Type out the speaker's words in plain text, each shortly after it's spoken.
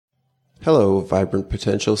Hello, Vibrant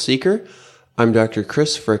Potential Seeker. I'm Dr.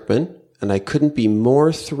 Chris Frickman, and I couldn't be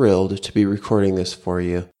more thrilled to be recording this for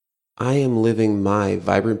you. I am living my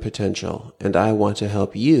vibrant potential, and I want to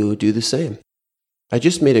help you do the same. I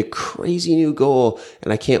just made a crazy new goal,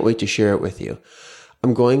 and I can't wait to share it with you.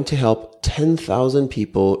 I'm going to help 10,000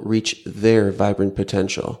 people reach their vibrant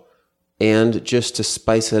potential. And just to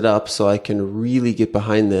spice it up so I can really get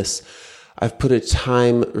behind this, I've put a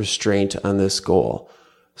time restraint on this goal.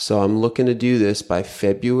 So I'm looking to do this by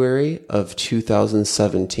February of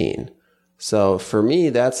 2017. So for me,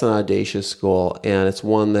 that's an audacious goal, and it's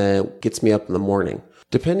one that gets me up in the morning.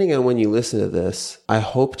 Depending on when you listen to this, I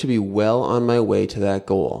hope to be well on my way to that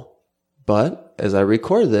goal. But as I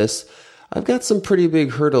record this, I've got some pretty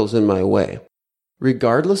big hurdles in my way.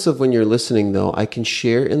 Regardless of when you're listening, though, I can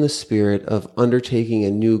share in the spirit of undertaking a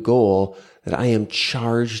new goal that I am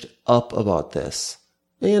charged up about this.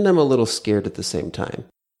 And I'm a little scared at the same time.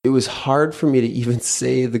 It was hard for me to even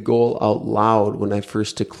say the goal out loud when I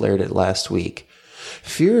first declared it last week.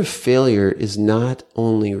 Fear of failure is not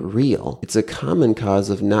only real, it's a common cause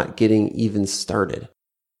of not getting even started.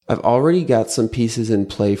 I've already got some pieces in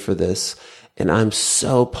play for this, and I'm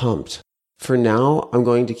so pumped. For now, I'm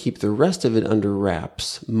going to keep the rest of it under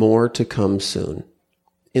wraps. More to come soon.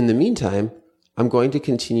 In the meantime, I'm going to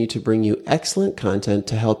continue to bring you excellent content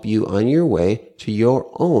to help you on your way to your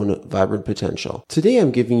own vibrant potential. Today,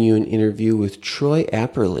 I'm giving you an interview with Troy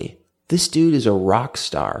Apperly. This dude is a rock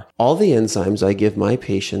star. All the enzymes I give my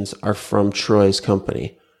patients are from Troy's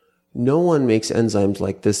company. No one makes enzymes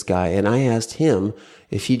like this guy, and I asked him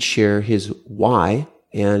if he'd share his why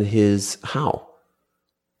and his how.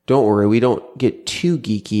 Don't worry, we don't get too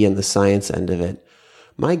geeky on the science end of it.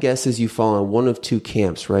 My guess is you fall on one of two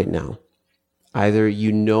camps right now. Either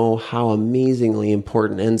you know how amazingly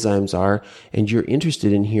important enzymes are and you're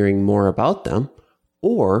interested in hearing more about them,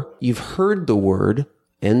 or you've heard the word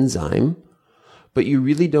enzyme, but you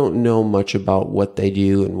really don't know much about what they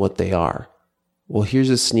do and what they are. Well, here's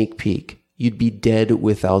a sneak peek. You'd be dead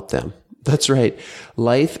without them. That's right.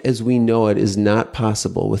 Life as we know it is not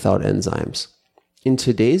possible without enzymes. In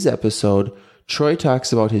today's episode, Troy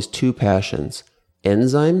talks about his two passions,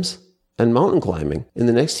 enzymes and mountain climbing. In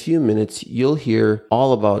the next few minutes, you'll hear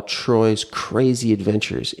all about Troy's crazy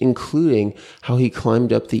adventures, including how he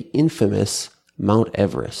climbed up the infamous Mount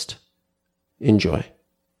Everest. Enjoy.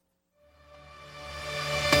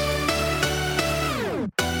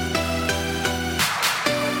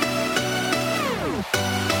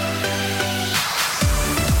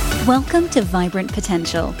 Welcome to Vibrant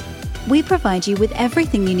Potential. We provide you with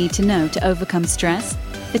everything you need to know to overcome stress,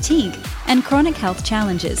 fatigue, and chronic health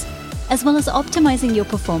challenges, as well as optimizing your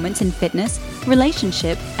performance in fitness,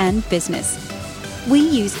 relationship, and business. We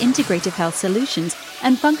use integrative health solutions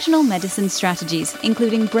and functional medicine strategies,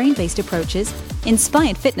 including brain-based approaches,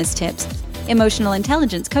 inspired fitness tips, emotional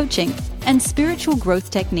intelligence coaching, and spiritual growth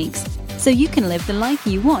techniques, so you can live the life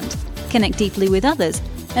you want, connect deeply with others,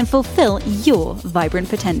 and fulfill your vibrant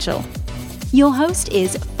potential. Your host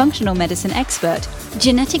is functional medicine expert,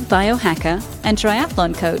 genetic biohacker, and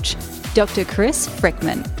triathlon coach, Dr. Chris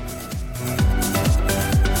Frickman.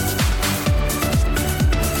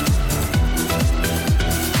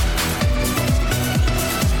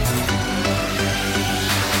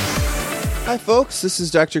 Hi folks, this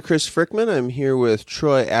is Dr. Chris Frickman. I'm here with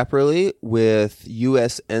Troy Apperly with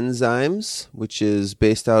US Enzymes, which is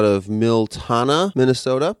based out of Miltana,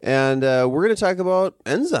 Minnesota. And we're going to talk about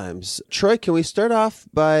enzymes. Troy, can we start off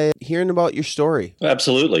by hearing about your story?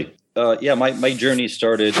 Absolutely. My journey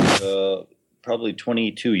started probably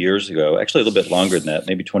 22 years ago, actually a little bit longer than that,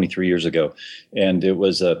 maybe 23 years ago. And it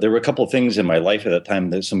was there were a couple of things in my life at that time.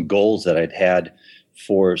 There's some goals that I'd had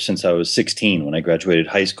since I was 16. When I graduated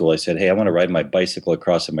high school, I said, hey, I want to ride my bicycle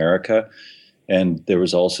across America. And there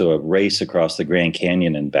was also a race across the Grand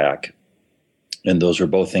Canyon and back. And those were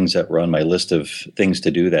both things that were on my list of things to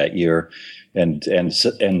do that year. And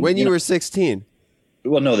when you were 16?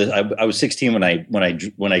 Well, no, I was 16 when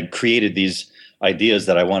I created these ideas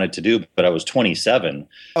that I wanted to do, but I was 27.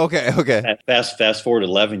 Okay. Fast forward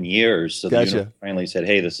 11 years. So gotcha. The universe finally said,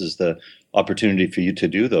 hey, this is the opportunity for you to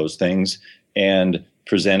do those things, and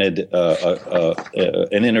presented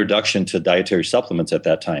an introduction to dietary supplements at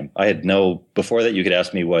that time. Before that, you could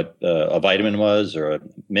ask me what a vitamin was or a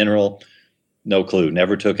mineral. No clue.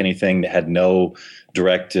 Never took anything. Had no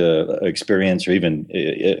direct experience or even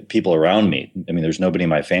people around me. I mean, there's nobody in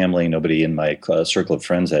my family, nobody in my circle of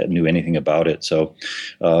friends that knew anything about it. So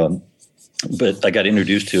but I got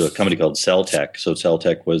introduced to a company called Celltech. So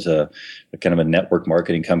Celltech was a kind of a network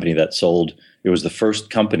marketing company that sold. It was the first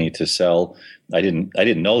company to sell. I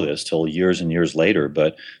didn't know this till years and years later,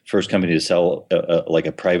 but first company to sell like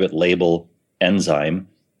a private label enzyme,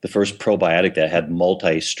 the first probiotic that had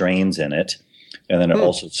multi-strains in it. And then it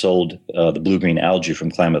also sold the blue-green algae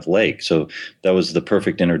from Klamath Lake. So that was the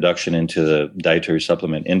perfect introduction into the dietary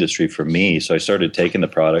supplement industry for me. So I started taking the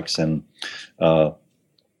products and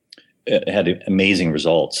it had amazing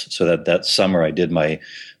results. So that summer I did my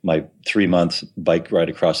 3-month bike ride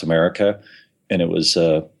across America. And it was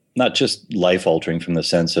not just life-altering from the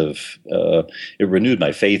sense of it renewed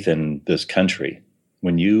my faith in this country.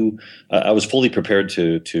 When I was fully prepared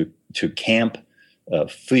to camp,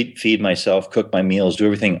 feed myself, cook my meals, do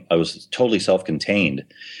everything. I was totally self-contained.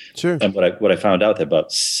 Sure. And what I found out that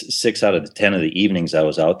about 6 out of the 10 of the evenings I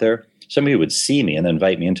was out there, somebody would see me and then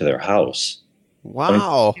invite me into their house.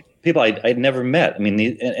 Wow. I mean, people I'd never met. I mean,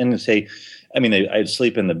 I'd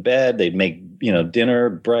sleep in the bed. They'd make dinner,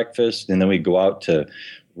 breakfast, and then we'd go out to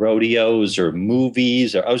rodeos or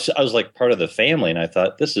movies. Or I was like part of the family, and I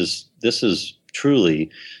thought this is truly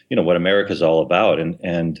what America's all about.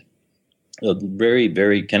 And a very,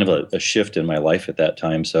 very kind of a shift in my life at that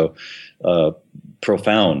time. So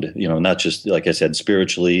profound, not just, like I said,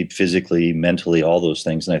 spiritually, physically, mentally, all those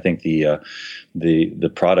things. And I think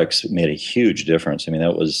the products made a huge difference. I mean,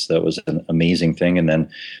 that was an amazing thing. And then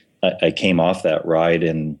I came off that ride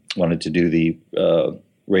and wanted to do the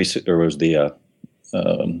race, or was the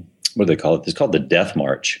what do they call it? It's called the Death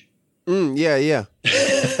March. Yeah.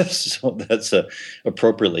 So that's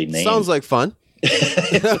appropriately named. Sounds like fun.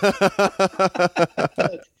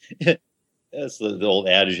 That's the old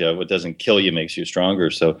adage of what doesn't kill you makes you stronger.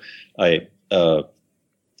 So I've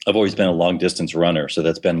always been a long distance runner. So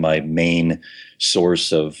that's been my main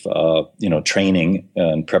source of, training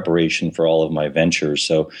and preparation for all of my ventures.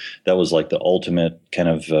 So that was like the ultimate kind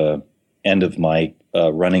of end of my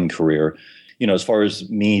running career. As far as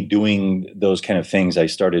me doing those kind of things, I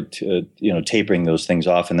started to, tapering those things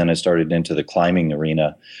off. And then I started into the climbing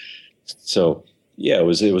arena. So yeah, it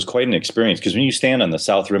was quite an experience, because when you stand on the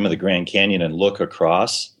south rim of the Grand Canyon and look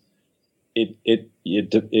across,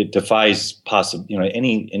 it defies possible.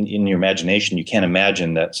 In your imagination, you can't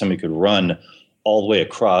imagine that somebody could run all the way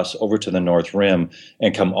across over to the North Rim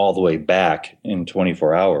and come all the way back in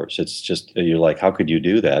 24 hours. It's just, you're like, how could you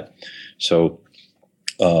do that? So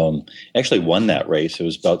actually won that race. It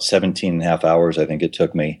was about 17 and a half hours, I think it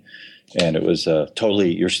took me. And it was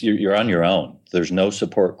totally, you're on your own. There's no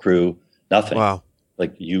support crew, nothing. Wow.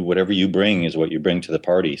 Like whatever you bring is what you bring to the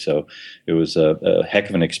party. So it was a heck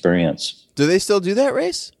of an experience. Do they still do that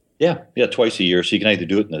race? Yeah, twice a year. So you can either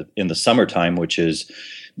do it in the summertime, which is,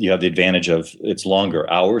 you have the advantage of it's longer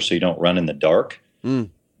hours, so you don't run in the dark,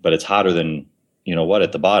 but it's hotter than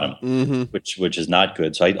at the bottom, which is not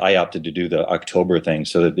good. So I opted to do the October thing,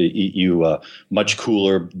 so that you much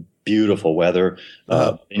cooler, beautiful weather,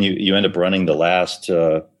 and you end up running the last.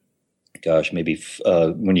 Maybe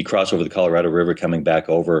when you cross over the Colorado River coming back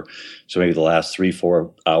over, so maybe the last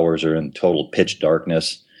 3-4 hours are in total pitch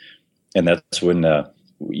darkness. And that's when,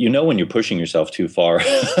 when you're pushing yourself too far,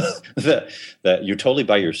 that you're totally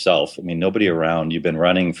by yourself. I mean, nobody around. You've been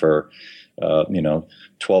running for,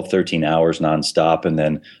 12, 13 hours nonstop. And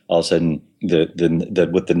then all of a sudden,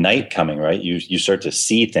 with the night coming, right, you start to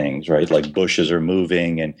see things, right? Like bushes are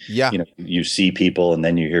moving, and, you see people, and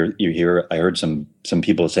then you hear, I heard some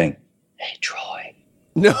people saying, "Hey, Troy."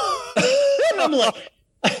 No. And I'm like,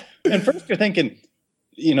 and first you're thinking,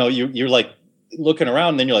 you're like looking around,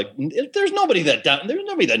 and then you're like, there's nobody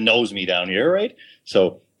that knows me down here, right?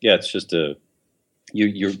 So yeah, it's just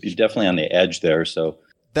you're definitely on the edge there. So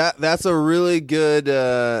that's a really good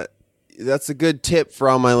that's a good tip for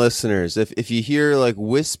all my listeners. If you hear like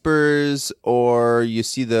whispers or you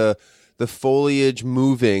see the foliage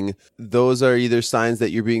moving, those are either signs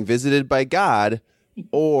that you're being visited by God,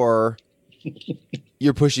 or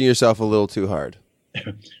you're pushing yourself a little too hard.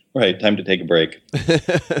 Right. Time to take a break.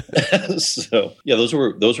 So yeah,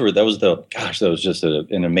 that was just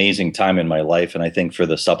an amazing time in my life. And I think for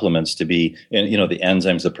the supplements to be, and the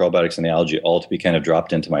enzymes, the probiotics, and the algae all to be kind of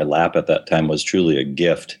dropped into my lap at that time was truly a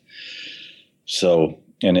gift. So,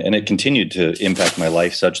 and it continued to impact my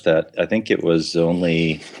life such that I think it was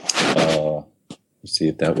only,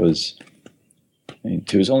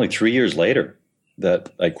 it was only 3 years later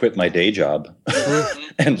that I quit my day job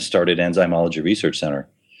and started Enzymology Research Center.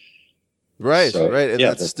 Right, So, right. And yeah,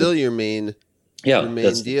 that's still your main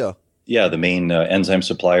deal. Yeah, the main enzyme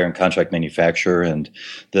supplier and contract manufacturer, and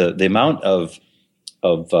the amount of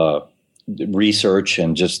research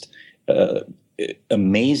and just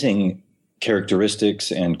amazing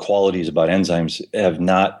characteristics and qualities about enzymes have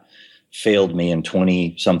not failed me in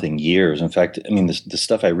 20 something years. In fact, I mean, the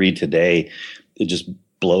stuff I read today, it just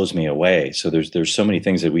blows me away. So there's so many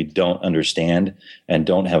things that we don't understand and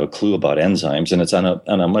don't have a clue about enzymes. And it's on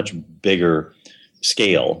a much bigger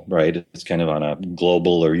scale, right? It's kind of on a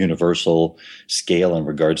global or universal scale in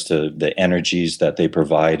regards to the energies that they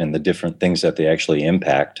provide and the different things that they actually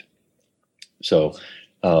impact. So,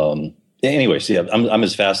 anyways, yeah, I'm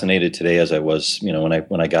as fascinated today as I was,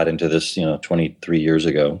 when I got into this, 23 years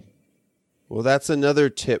ago. Well, that's another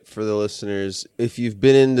tip for the listeners. If you've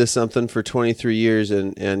been into something for 23 years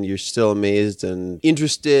and you're still amazed and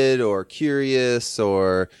interested or curious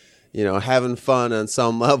or, having fun on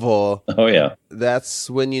some level. Oh, yeah. That's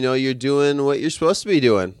when you're doing what you're supposed to be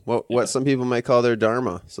doing, what some people might call their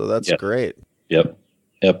dharma. So that's great. Yep,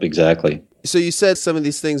 exactly. So you said some of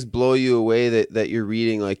these things blow you away that you're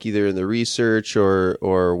reading, like either in the research or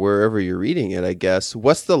wherever you're reading it, I guess.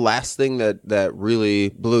 What's the last thing that really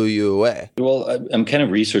blew you away? Well, I'm kind of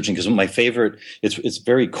researching because my favorite, it's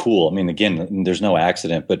very cool. I mean, again, there's no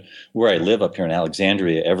accident, but where I live up here in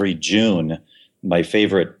Alexandria, every June, my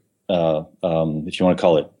favorite, if you want to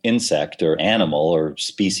call it insect or animal or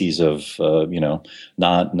species of,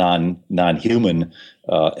 non-human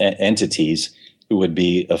entities, would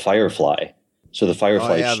be a firefly. So the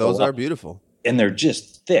fireflies, those are beautiful, and they're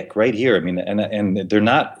just thick right here. I mean, and they're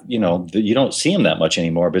not, you don't see them that much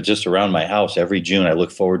anymore. But just around my house, every June, I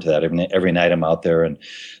look forward to that. Every night I'm out there, and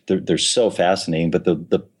they're so fascinating. But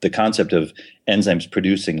the concept of enzymes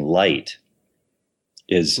producing light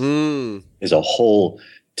is a whole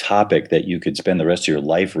topic that you could spend the rest of your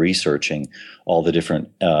life researching, all the different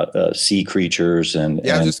sea creatures and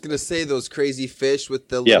I was just gonna say those crazy fish with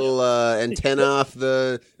the little antenna off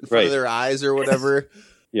in front of their eyes or whatever.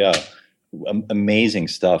 Yeah, amazing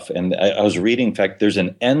stuff. And I was reading, in fact, there's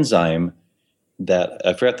an enzyme that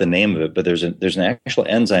I forgot the name of it, but there's an actual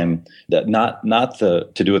enzyme that not to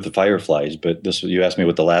do with the fireflies, but this, you asked me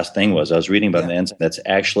what the last thing was. I was reading about an enzyme that's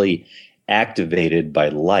actually activated by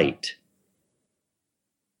light.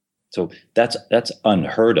 So that's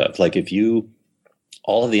unheard of. Like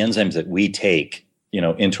all of the enzymes that we take,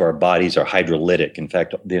 into our bodies are hydrolytic. In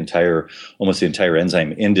fact, almost the entire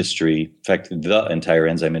enzyme industry, in fact, the entire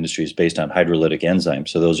enzyme industry is based on hydrolytic enzymes.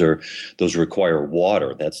 So those require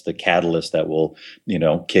water. That's the catalyst that will,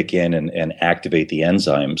 kick in and activate the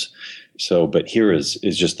enzymes. So, but here is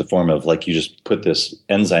just the form of, like, you just put this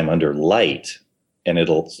enzyme under light and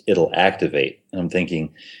it'll activate. And I'm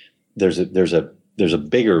thinking there's a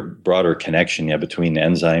bigger, broader connection between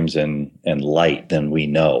enzymes and light than we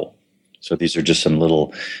know. So these are just some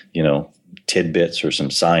little, tidbits or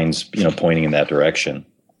some signs, pointing in that direction.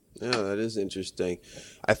 Yeah, that is interesting.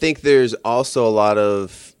 I think there's also a lot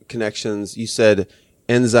of connections. You said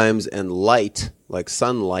enzymes and light, like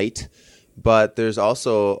sunlight, but there's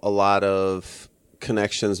also a lot of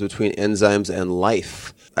connections between enzymes and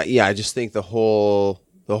life. I just think the whole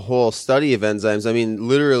study of enzymes, I mean,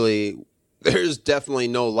 literally, there's definitely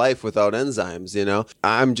no life without enzymes,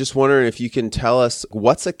 I'm just wondering if you can tell us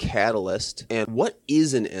what's a catalyst and what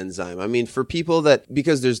is an enzyme? I mean, for people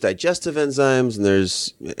because there's digestive enzymes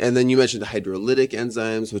and then you mentioned hydrolytic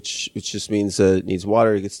enzymes, which just means it needs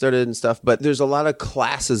water to get started and stuff. But there's a lot of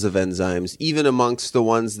classes of enzymes, even amongst the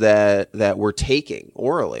ones that we're taking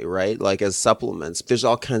orally, right? Like as supplements. There's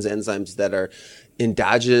all kinds of enzymes that are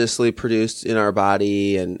endogenously produced in our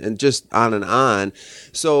body and just on and on.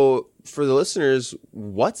 So for the listeners,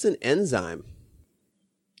 what's an enzyme?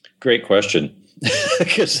 Great question.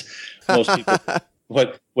 Because most people,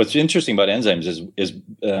 what's interesting about enzymes is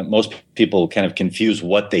most people kind of confuse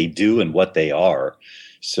what they do and what they are.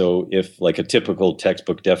 So if, like, a typical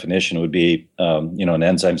textbook definition would be, an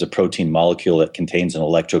enzyme is a protein molecule that contains an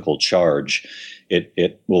electrical charge.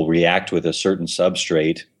 It will react with a certain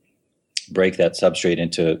substrate, break that substrate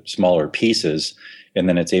into smaller pieces, and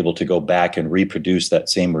then it's able to go back and reproduce that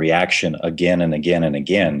same reaction again and again and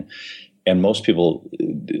again. And most people,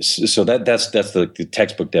 so that's the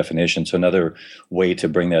textbook definition. So another way to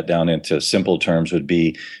bring that down into simple terms would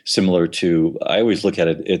be similar to, I always look at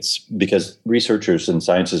it, it's because researchers and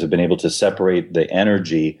scientists have been able to separate the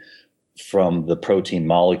energy from the protein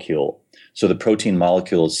molecule. So the protein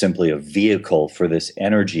molecule is simply a vehicle for this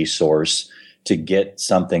energy source to get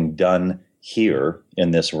something done here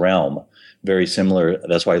in this realm. Very similar.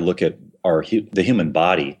 That's why I look at the human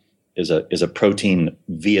body is a protein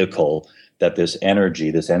vehicle that this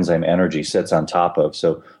enzyme energy sits on top of.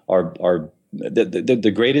 So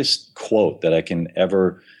the greatest quote that anybody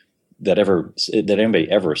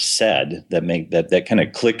ever said that kind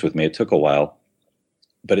of clicked with me. It took a while.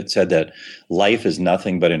 but it said that life is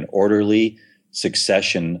nothing but an orderly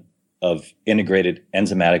succession of integrated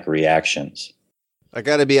enzymatic reactions. I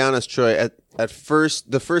got to be honest, Troy. At first,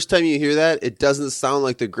 the first time you hear that, it doesn't sound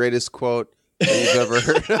like the greatest quote you've ever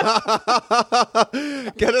heard.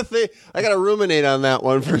 I gotta ruminate on that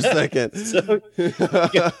one for a second. So,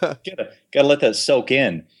 gotta let that soak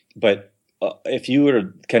in. But if you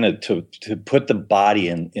were kind of to put the body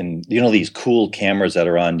in these cool cameras that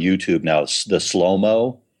are on YouTube now, the slow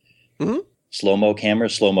mo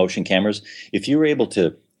cameras, slow motion cameras. If you were able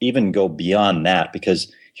to even go beyond that,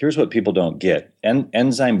 because here's what people don't get: one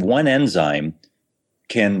enzyme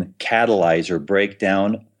can catalyze or break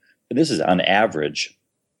down. This is on average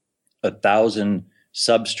 1,000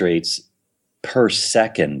 substrates per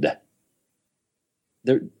second.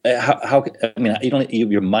 Your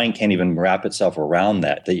mind can't even wrap itself around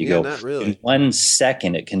that. That you go, not really. In 1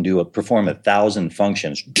 second, it can perform 1,000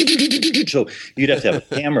 functions. So you'd have to have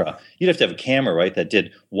a camera. You'd have to have a camera, right, that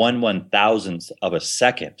did 1/1000th of a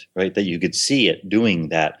second, right, that you could see it doing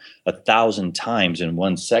that 1,000 times in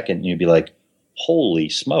 1 second, and you'd be like, holy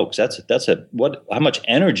smokes, how much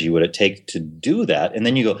energy would it take to do that? And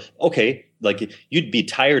then you go, okay, like you'd be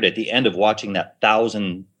tired at the end of watching that the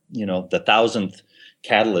 1,000th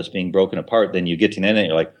catalyst being broken apart. Then you get to the end and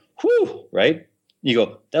you're like, whew, right? You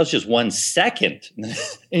go, that was just 1 second.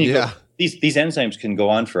 And you go, these enzymes can go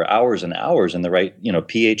on for hours and hours in the right,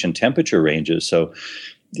 pH and temperature ranges. So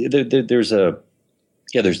there's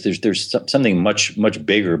something much, much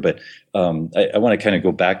bigger, but I want to kind of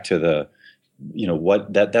go back to the,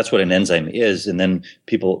 that's what an enzyme is. And then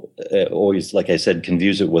people always, like I said,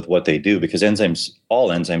 confuse it with what they do, because all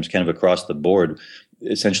enzymes kind of across the board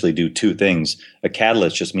essentially do two things. A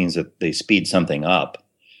catalyst just means that they speed something up.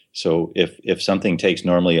 So if something takes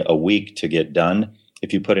normally a week to get done,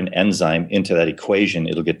 if you put an enzyme into that equation,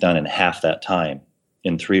 it'll get done in half that time,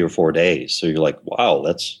 in 3 or 4 days. So you're like, wow,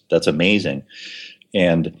 that's amazing.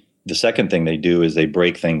 And the second thing they do is they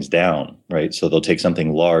break things down, right? So they'll take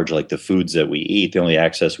something large like the foods that we eat. The only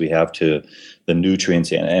access we have to the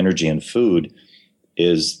nutrients and energy in food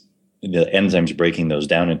is the enzymes breaking those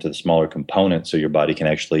down into the smaller components, so your body can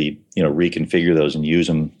actually, reconfigure those and use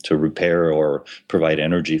them to repair or provide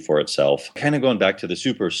energy for itself. Kind of going back to the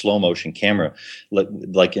super slow motion camera,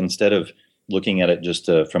 like instead of looking at it just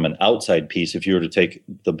from an outside piece, if you were to take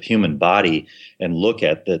the human body and look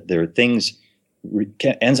at that, there are things.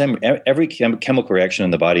 Every chemical reaction in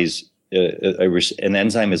the body's an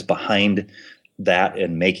enzyme is behind that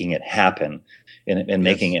and making it happen, and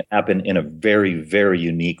making it happen in a very, very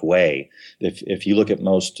unique way. If you look at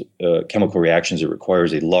most chemical reactions, it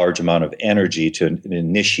requires a large amount of energy to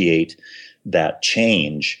initiate that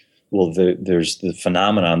change. Well, there's the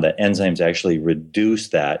phenomenon that enzymes actually reduce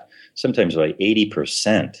that sometimes by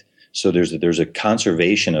 80%. So there's a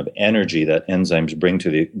conservation of energy that enzymes bring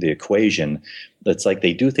to the equation. That's like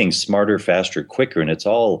they do things smarter, faster, quicker, and it's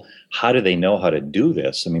all, how do they know how to do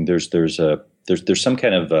this? I mean, there's some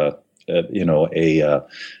kind of a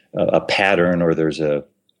pattern, or there's an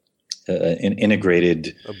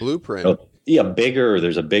integrated blueprint.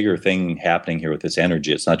 There's a bigger thing happening here with this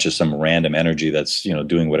energy. It's not just some random energy that's,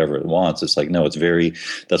 doing whatever it wants. It's like, no,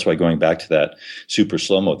 that's why going back to that super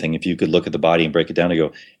slow-mo thing, if you could look at the body and break it down and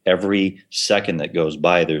go, every second that goes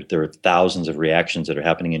by, there are thousands of reactions that are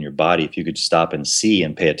happening in your body. If you could stop and see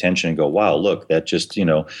and pay attention and go, wow, look, that just,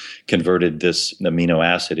 converted this amino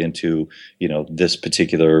acid into, this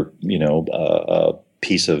particular,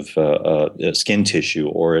 piece of skin tissue,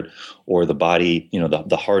 or the body,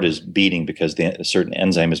 the heart is beating because a certain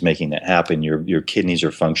enzyme is making that happen. Your kidneys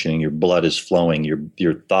are functioning, your blood is flowing,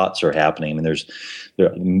 your thoughts are happening. And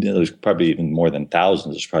there's probably even more than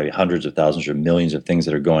thousands. There's probably hundreds of thousands or millions of things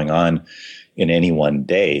that are going on in any one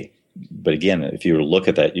day. But again, if you were to look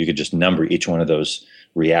at that, you could just number each one of those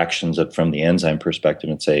reactions up from the enzyme perspective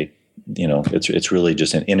and say, it's really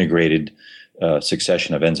just an integrated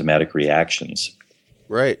succession of enzymatic reactions.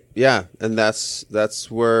 Right. Yeah. And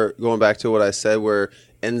that's where, going back to what I said, where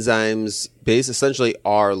enzymes essentially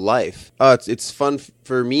are life. It's fun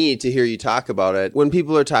for me to hear you talk about it. When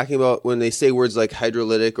people are talking about, when they say words like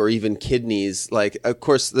hydrolytic or even kidneys, like, of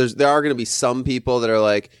course, there are going to be some people that are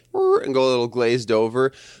like, and go a little glazed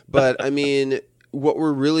over. But I mean,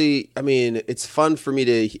 it's fun for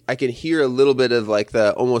me I can hear a little bit of like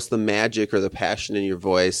almost the magic or the passion in your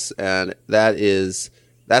voice. And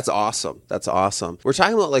that's awesome. That's awesome. We're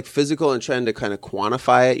talking about like physical and trying to kind of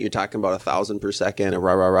quantify it. You're talking about 1,000 per second and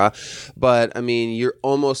rah, rah, rah. But I mean, you're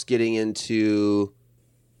almost getting into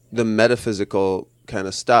the metaphysical kind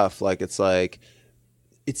of stuff. Like,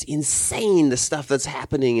 it's insane the stuff that's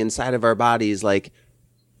happening inside of our bodies, like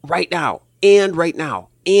right now. And right now,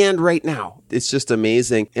 and right now. It's just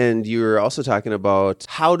amazing. And you were also talking about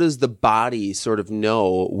how does the body sort of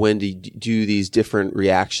know when to do these different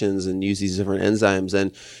reactions and use these different enzymes.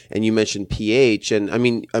 And you mentioned pH. And I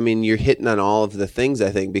mean, you're hitting on all of the things,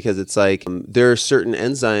 I think, because it's like there are certain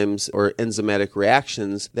enzymes or enzymatic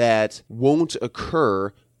reactions that won't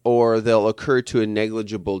occur, or they'll occur to a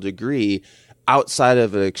negligible degree outside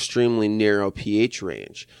of an extremely narrow pH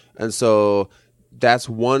range. And so that's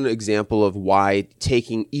one example of why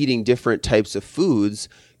eating different types of foods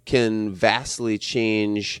can vastly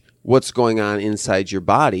change what's going on inside your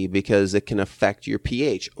body, because it can affect your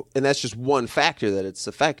pH. And that's just one factor that it's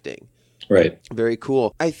affecting. Right. Very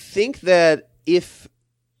cool. I think that if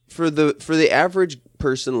for the average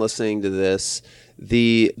person listening to this,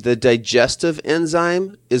 the digestive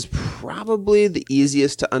enzyme is probably the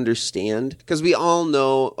easiest to understand, because we all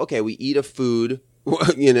know, okay, we eat a food,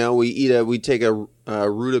 you know, we take a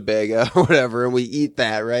rutabaga or whatever, and we eat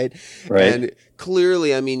that, right? Right. And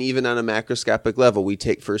clearly, I mean, even on a macroscopic level, we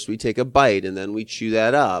take a bite, and then we chew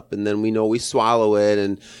that up, and then we know we swallow it.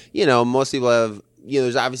 And, you know, most people have, you know,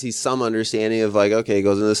 there's obviously some understanding of like, okay, it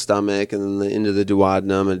goes in the stomach and then into the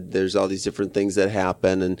duodenum, and there's all these different things that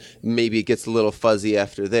happen, and maybe it gets a little fuzzy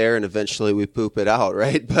after there, and eventually we poop it out,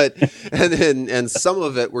 right? But and some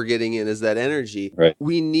of it we're getting in is that energy. Right.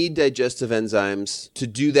 We need digestive enzymes to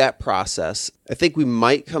do that process. I think we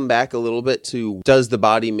might come back a little bit to, does the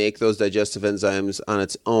body make those digestive enzymes on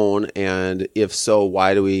its own? And if so,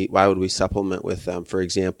 why would we supplement with them, for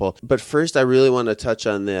example? But first, I really want to touch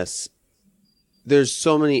on this. There's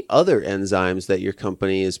so many other enzymes that your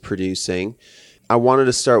company is producing. I wanted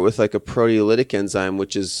to start with like a proteolytic enzyme,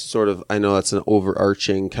 which is sort of, I know that's an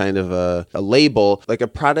overarching kind of a label, like a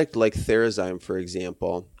product like Therazyme, for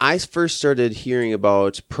example. I first started hearing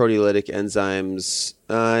about proteolytic enzymes,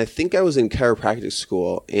 I think I was in chiropractic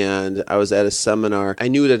school, and I was at a seminar. I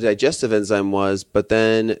knew what a digestive enzyme was, but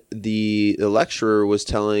then the lecturer was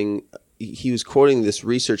he was quoting this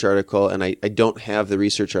research article, and I don't have the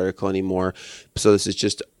research article anymore, so this is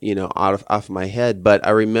just, you know, off my head. But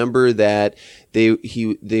I remember that they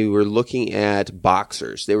were looking at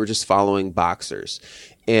boxers. They were just following boxers,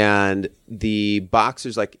 and the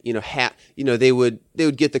boxers, like, you know, they would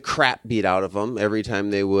get the crap beat out of them every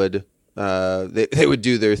time they would they would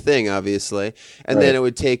do their thing, obviously, and right. Then it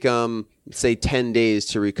would take say 10 days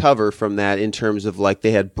to recover from that, in terms of like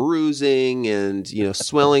they had bruising and, you know,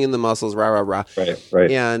 swelling in the muscles, rah, rah, rah.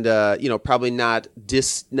 Right. And, you know, probably not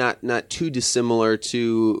too dissimilar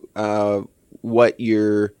to what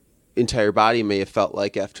your entire body may have felt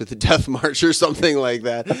like after the death march or something like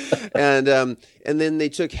that. And then they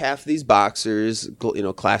took half these boxers, you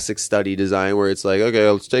know, classic study design, where it's like, okay,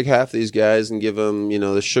 let's take half these guys and give them, you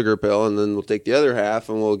know, the sugar pill, and then we'll take the other half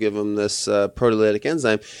and we'll give them this proteolytic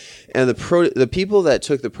enzyme. And the people that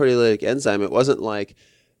took the proteolytic enzyme, it wasn't like,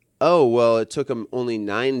 oh, well, it took them only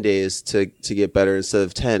 9 days to get better instead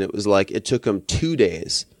of 10. It was like it took them 2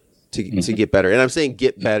 days to get better. And I'm saying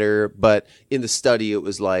get better, but in the study, it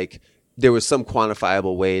was like there was some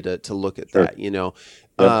quantifiable way to look at that, you know.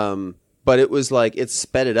 Yep. But it was like it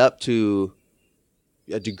sped it up to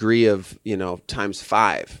a degree of, you know, times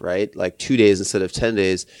 5, right? Like 2 days instead of 10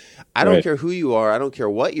 days. I don't care who you are. I don't care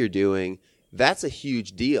what you're doing. That's a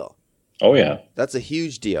huge deal. Oh, yeah. That's a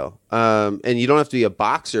huge deal. And you don't have to be a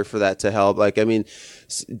boxer for that to help. Like, think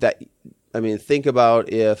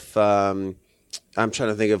about if, I'm trying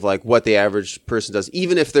to think of like what the average person does,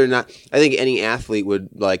 even if they're not. I think any athlete would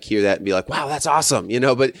like hear that and be like, wow, that's awesome. You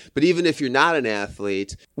know, but even if you're not an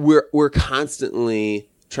athlete, we're constantly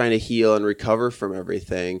trying to heal and recover from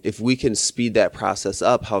everything. If we can speed that process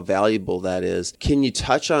up, how valuable that is. Can you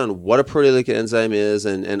touch on what a proteolytic enzyme is,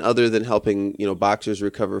 and other than helping, you know, boxers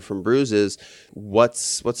recover from bruises,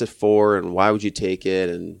 what's it for, and why would you take it,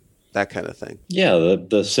 and that kind of thing? Yeah,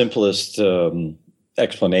 the simplest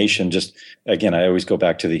explanation, just again, I always go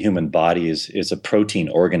back to the human body is a protein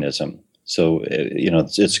organism. So, you know,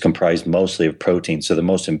 it's comprised mostly of protein. So the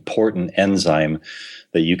most important enzyme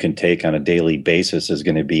that you can take on a daily basis is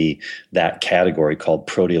going to be that category called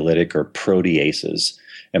proteolytic or proteases.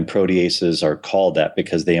 And proteases are called that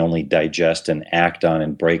because they only digest and act on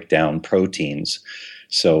and break down proteins.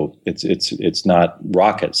 So it's not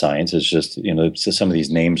rocket science. It's just, you know, so some of these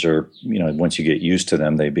names are, you know, once you get used to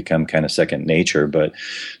them, they become kind of second nature. But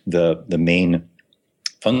the main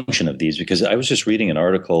function of these, because I was just reading an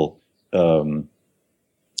article, I'll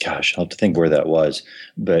have to think where that was,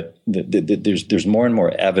 but there's more and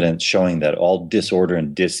more evidence showing that all disorder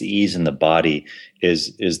and dis-ease in the body is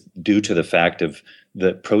due to the fact of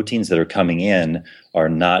the proteins that are coming in are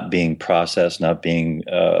not being processed, not being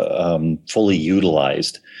fully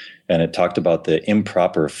utilized. and it talked about the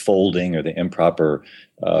improper folding or the improper.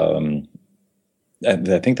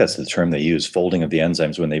 I think that's the term they use, folding of the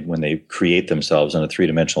enzymes when they create themselves in a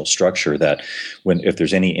three-dimensional structure, that if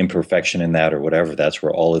there's any imperfection in that or whatever, that's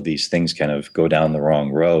where all of these things kind of go down the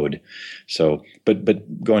wrong road. So,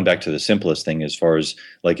 but going back to the simplest thing, as far as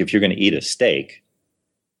like if you're going to eat a steak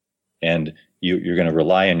and you're going to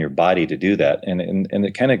rely on your body to do that. And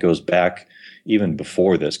it kind of goes back even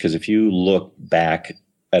before this, because if you look back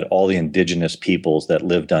at all the indigenous peoples that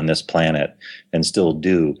lived on this planet and still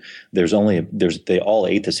do, they all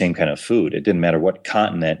ate the same kind of food. It didn't matter what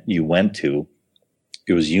continent you went to.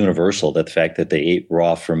 It was universal, that the fact that they ate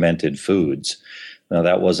raw fermented foods. Now,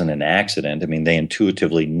 that wasn't an accident. I mean, they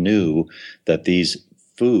intuitively knew that these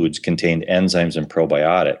foods contained enzymes and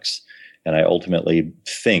probiotics. And I ultimately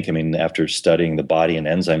think, I mean, after studying the body and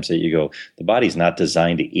enzymes, that you go, the body's not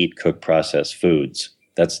designed to eat cooked processed foods.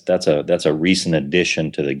 That's a recent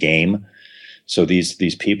addition to the game. So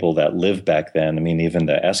these people that lived back then, I mean, even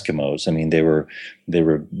the Eskimos, I mean,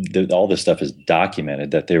 all this stuff is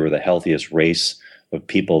documented, that they were the healthiest race of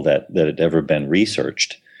people that had ever been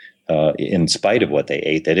researched. In spite of what they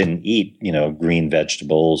ate, they didn't eat, green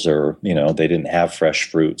vegetables, or, they didn't have fresh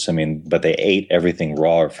fruits. I mean, but they ate everything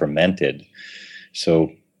raw or fermented.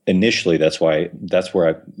 So initially, that's where,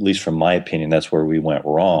 at least from my opinion, that's where we went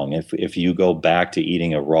wrong. If you go back to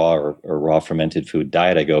eating a raw or raw fermented food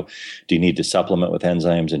diet, I go, do you need to supplement with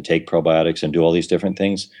enzymes and take probiotics and do all these different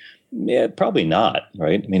things? Yeah, probably not,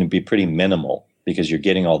 right? I mean, it'd be pretty minimal, because you're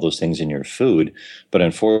getting all those things in your food. But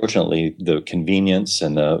unfortunately, the convenience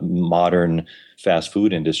and the modern fast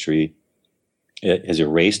food industry, it has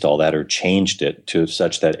erased all that or changed it to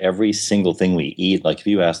such that every single thing we eat, like if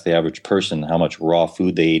you ask the average person how much raw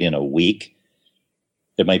food they eat in a week,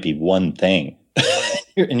 it might be one thing.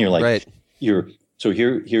 And you're like, right. So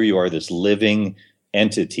here you are, this living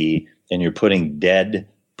entity, and you're putting dead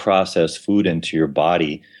processed food into your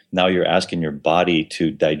body. Now you're asking your body to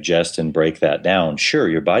digest and break that down. Sure,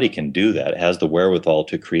 your body can do that. It has the wherewithal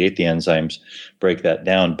to create the enzymes, break that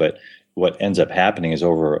down. But what ends up happening is,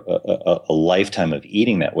 over a lifetime of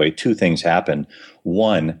eating that way, two things happen.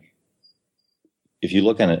 One, if you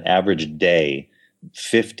look at an average day,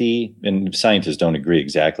 50, and scientists don't agree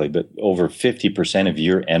exactly, but over 50% of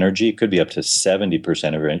your energy, could be up to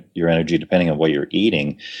 70% of your energy, depending on what you're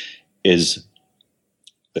eating, it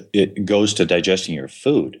goes to digesting your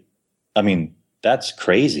food. I mean, that's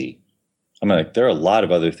crazy. I mean, there are a lot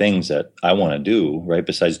of other things that I want to do, right,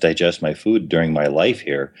 besides digest my food during my life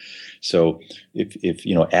here. So if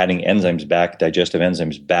adding enzymes back, digestive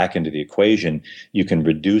enzymes back into the equation, you can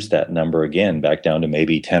reduce that number again back down to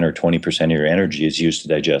maybe 10 or 20% of your energy is used to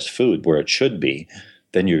digest food, where it should be.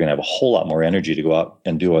 Then you're going to have a whole lot more energy to go out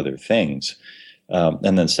and do other things.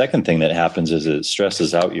 And then second thing that happens is it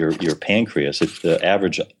stresses out your pancreas. If the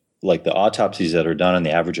average, like the autopsies that are done on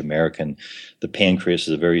the average American, the pancreas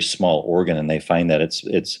is a very small organ, and they find that it's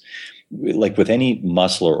like with any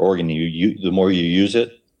muscle or organ, the more you use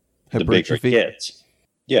it, the bigger it gets.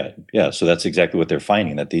 Yeah. So that's exactly what they're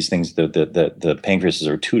finding, that these things, the pancreases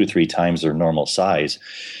are 2 to 3 times their normal size.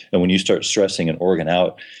 And when you start stressing an organ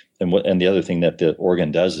out, and the other thing that the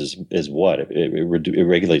organ does is what? It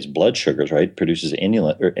regulates blood sugars, right? Produces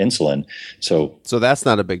insulin. So that's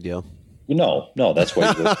not a big deal. No, that's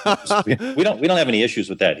why we don't have any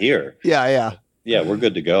issues with that here. Yeah, we're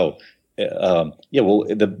good to go. Well,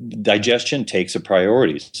 the digestion takes a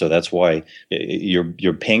priority, so that's why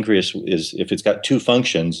your pancreas is, if it's got two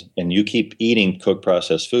functions and you keep eating cooked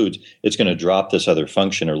processed foods, it's going to drop this other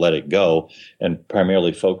function or let it go and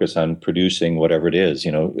primarily focus on producing whatever it is,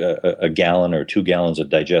 a gallon or 2 gallons of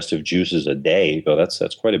digestive juices a day. So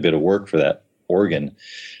that's quite a bit of work for that organ.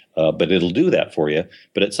 But it'll do that for you.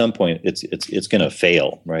 But at some point, it's going to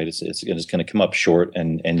fail, right? It's going to come up short,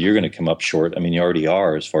 and you're going to come up short. I mean, you already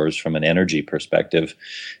are, as far as from an energy perspective.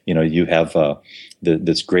 You have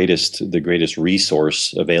the greatest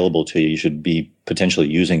resource available to you. You should be potentially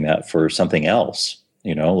using that for something else.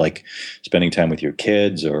 Like spending time with your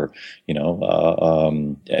kids, or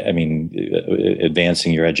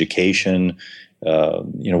advancing your education.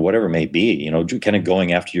 Whatever it may be. Kind of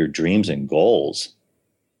going after your dreams and goals.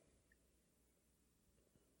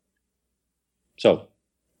 So,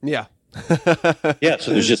 yeah.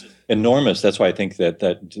 So there's just enormous. That's why I think that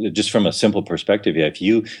just from a simple perspective,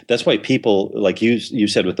 that's why people, like you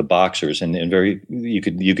said with the boxers, and you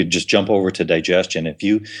could just jump over to digestion. If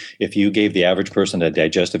you gave the average person a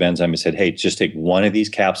digestive enzyme and said, hey, just take one of these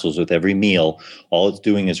capsules with every meal, all it's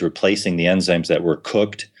doing is replacing the enzymes that were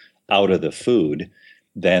cooked out of the food,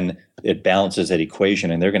 then it balances that equation,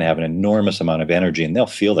 and they're going to have an enormous amount of energy, and they'll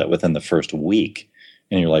feel that within the first week.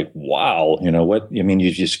 And you're like, wow, what? I mean,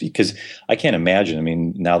 you just, because I can't imagine. I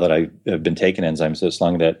mean, now that I have been taking enzymes this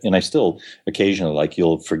long, and I still occasionally, like,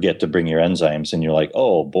 you'll forget to bring your enzymes and you're like,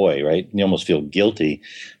 oh boy, right? And you almost feel guilty,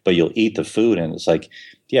 but you'll eat the food and it's like,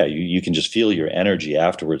 yeah, you can just feel your energy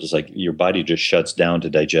afterwards. It's like your body just shuts down to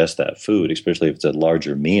digest that food, especially if it's a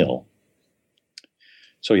larger meal.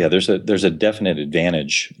 So yeah, there's a definite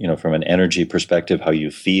advantage, from an energy perspective, how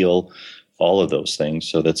you feel, all of those things.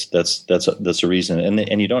 So that's a reason.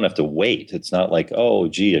 And you don't have to wait. It's not like, oh,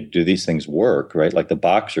 gee, do these things work, right? Like the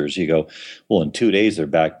boxers, you go, well, in 2 days they're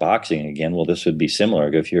back boxing again. Well, this would be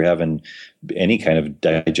similar. If you're having any kind of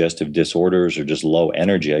digestive disorders or just low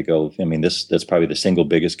energy, I go, I mean, that's probably the single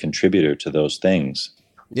biggest contributor to those things.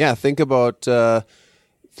 Yeah. Think about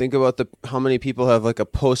how many people have like a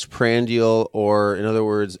postprandial, or in other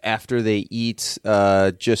words, after they eat,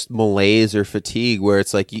 just malaise or fatigue, where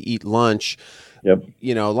it's like you eat lunch, yep,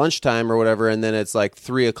 lunchtime or whatever, and then it's like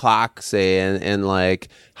 3:00, say, and like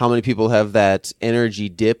how many people have that energy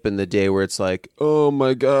dip in the day where it's like, oh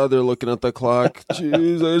my God, they're looking at the clock.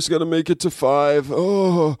 Jeez, I just got to make it to 5.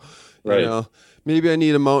 Oh, right. Maybe I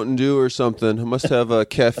need a Mountain Dew or something. I must have a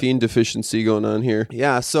caffeine deficiency going on here.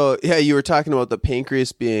 Yeah. So yeah, you were talking about the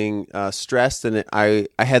pancreas being stressed, and I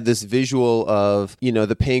had this visual of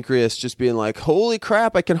the pancreas just being like, holy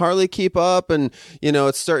crap, I can hardly keep up, and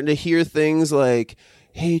it's starting to hear things like,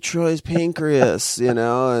 hey, Troy's pancreas,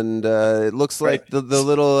 and it looks like the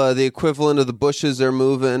little the equivalent of the bushes are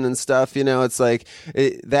moving and stuff. It's like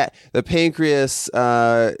that the pancreas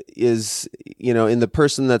is in the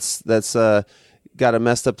person that's got a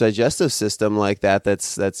messed up digestive system like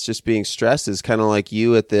that's just being stressed, is kind of like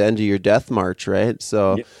you at the end of your death march, right?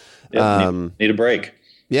 So need a break.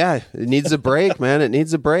 Yeah, it needs a break, man. It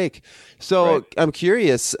needs a break. So right. I'm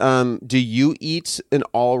curious, do you eat an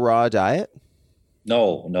all raw diet?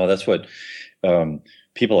 No, that's what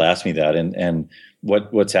people ask me that, and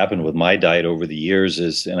what's happened with my diet over the years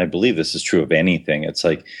is, and I believe this is true of anything, it's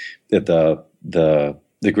like that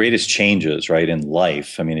the greatest changes, right, in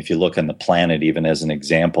life. I mean, if you look on the planet, even as an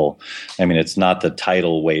example, I mean, it's not the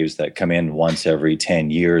tidal waves that come in once every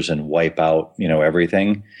 10 years and wipe out,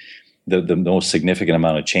 everything. The most significant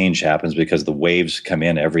amount of change happens because the waves come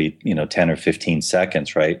in every 10 or 15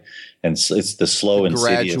 seconds, right? And it's the slow and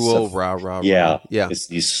gradual rah. Yeah. It's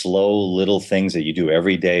these slow little things that you do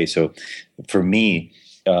every day. So for me,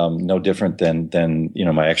 no different than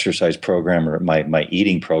my exercise program or my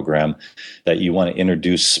eating program, that you want to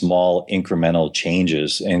introduce small incremental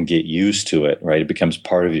changes and get used to it, right? It becomes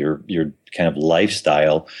part of your kind of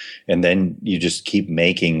lifestyle, and then you just keep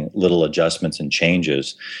making little adjustments and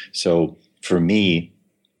changes. So for me,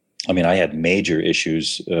 I mean, I had major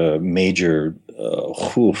issues, in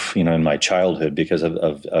my childhood because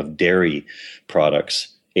of dairy products.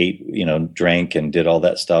 Ate, drank and did all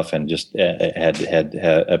that stuff, and just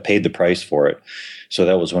had paid the price for it. So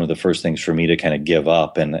that was one of the first things for me to kind of give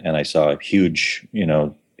up, and I saw a huge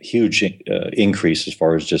increase as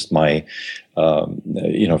far as just my,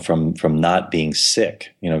 from not being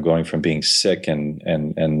sick, going from being sick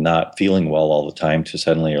and not feeling well all the time to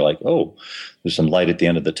suddenly you're like, oh, there's some light at the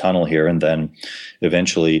end of the tunnel here, and then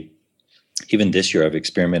eventually. Even this year, I've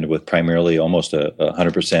experimented with primarily almost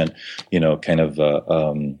 100%, kind of,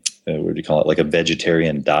 what do you call it? Like a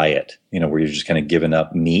vegetarian diet, where you're just kind of giving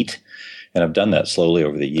up meat. And I've done that slowly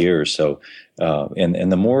over the years. So,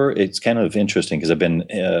 and the more, it's kind of interesting because I've been,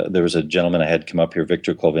 there was a gentleman I had come up here,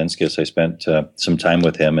 Victor Kolvinskis. I spent some time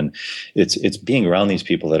with him, and it's being around these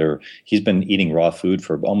people he's been eating raw food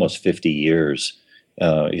for almost 50 years.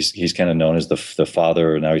 He's kind of known as the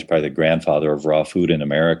father, now he's probably the grandfather of raw food in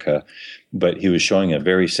America. But he was showing a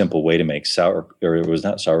very simple way to make it was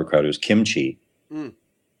not sauerkraut, it was kimchi. Mm.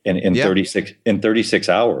 In 36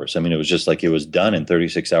 hours. I mean, it was just like it was done in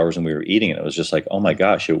 36 hours, and we were eating it. It was just like, oh my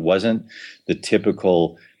gosh, it wasn't the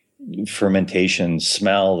typical fermentation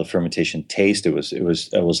smell, the fermentation taste. It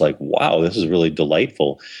was like, wow, this is really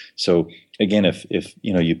delightful. So again, if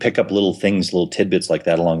you pick up little things, little tidbits like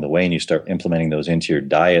that along the way, and you start implementing those into your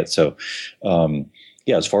diet. So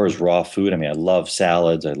as far as raw food, I mean, I love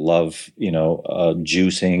salads. I love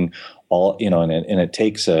juicing, all and it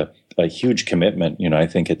takes a huge commitment. I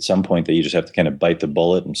think at some point that you just have to kind of bite the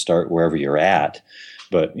bullet and start wherever you're at.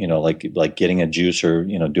 But like getting a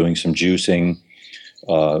juicer, doing some juicing.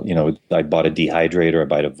 I bought a dehydrator, I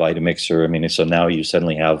bought a Vitamixer. I mean, so now you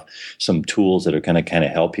suddenly have some tools that are going to kind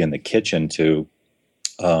of help you in the kitchen to,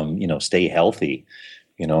 stay healthy,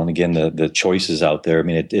 and again, the choices out there. I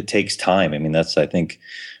mean, it takes time. I mean, that's, I think,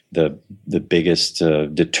 the biggest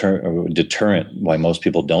deterrent why most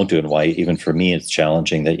people don't do it, and why even for me it's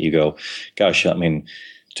challenging that you go, gosh, I mean,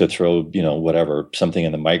 to throw, whatever, something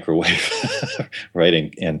in the microwave, right?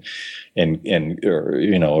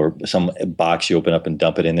 Or some box you open up and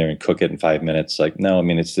dump it in there and cook it in 5 minutes. Like, no, I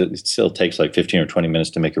mean, it still takes like 15 or 20 minutes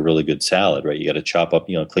to make a really good salad, right? You got to chop up,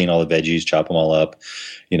 clean all the veggies, chop them all up.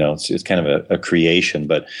 It's kind of a creation,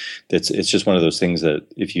 but it's just one of those things that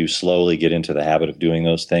if you slowly get into the habit of doing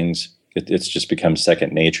those things, it's just becomes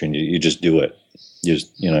second nature, and you just do it. You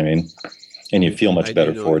just, what I mean? And you feel much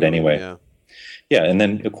better for it anyway. Yeah. Yeah, and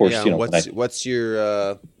then of course, what's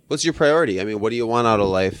your priority? I mean, what do you want out of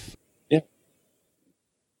life? Yeah,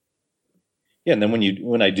 and then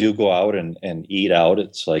when I do go out and eat out,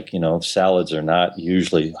 it's like, salads are not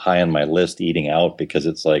usually high on my list eating out, because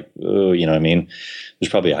it's like, oh, what I mean?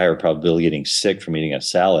 There's probably a higher probability of getting sick from eating a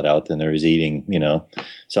salad out than there is eating,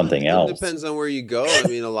 something else. It depends on where you go. I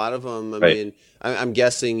mean, a lot of them, Right. mean, I'm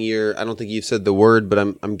guessing I don't think you've said the word, but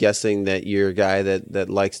I'm guessing that you're a guy that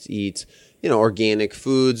likes to eat, organic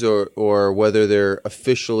foods, or whether they're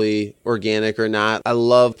officially organic or not. I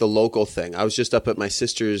love the local thing. I was just up at my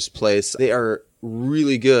sister's place. They are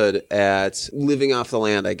really good at living off the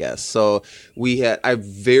land, I guess. So I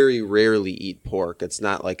very rarely eat pork. It's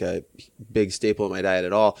not like a big staple in my diet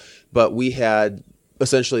at all, but we had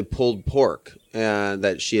essentially pulled pork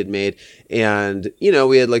that she had made. And,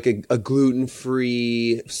 we had like a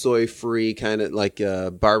gluten-free, soy-free kind of like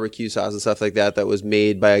barbecue sauce and stuff like that was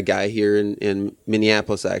made by a guy here in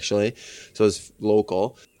Minneapolis, actually. So it's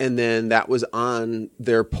local. And then that was on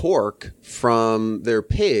their pork from their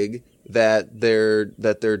pig that their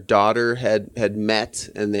daughter had met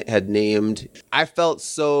and they had named. I felt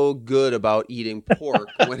so good about eating pork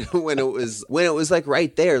when it was like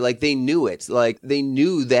right there, like they knew it, like they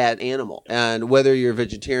knew that animal. And whether you're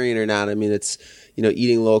vegetarian or not, I mean, it's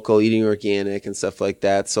eating local, eating organic and stuff like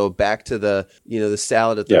that. So back to the the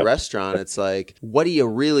salad at the restaurant, it's like, what are you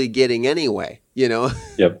really getting anyway?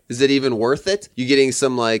 Yep. Is it even worth it? You getting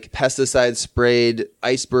some like pesticide sprayed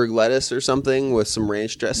iceberg lettuce or something with some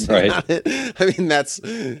ranch dressing on it? I mean, that's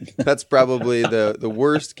probably the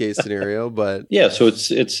worst case scenario, but yeah. So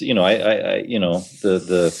it's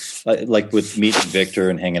I like with meeting Victor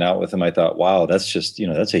and hanging out with him, I thought, wow, that's just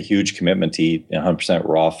that's a huge commitment to eat 100%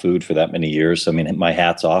 raw food for that many years. So, I mean, my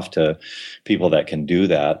hat's off to people that can do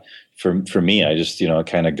that. For me, I just,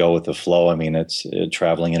 kind of go with the flow. I mean, it's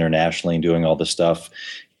traveling internationally and doing all the stuff.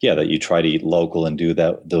 Yeah, that you try to eat local and do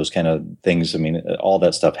those kind of things. I mean, all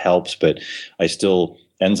that stuff helps, but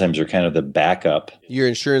enzymes are kind of the backup. Your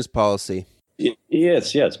insurance policy.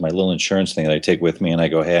 It's my little insurance thing that I take with me, and I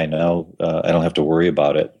go, hey, I know I don't have to worry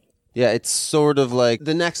about it. Yeah, it's sort of like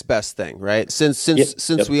the next best thing, right?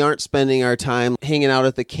 Since we aren't spending our time hanging out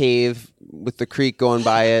at the cave with the creek going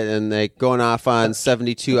by it and like going off on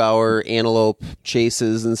 72-hour antelope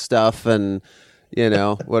chases and stuff and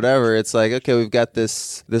whatever, it's like, okay, we've got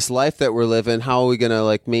this life that we're living. How are we going to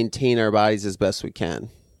like maintain our bodies as best we can?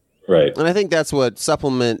 Right. And I think that's what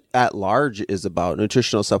supplement at large is about,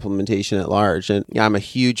 nutritional supplementation at large. And I'm a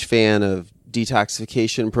huge fan of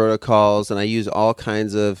detoxification protocols, and I use all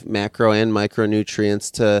kinds of macro and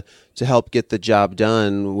micronutrients to help get the job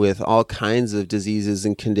done with all kinds of diseases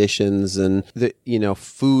and conditions. And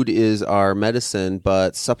food is our medicine,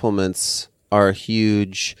 but supplements are a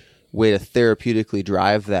huge way to therapeutically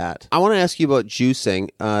drive that. I want to ask you about juicing.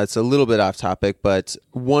 It's a little bit off topic, but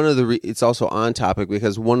it's also on topic,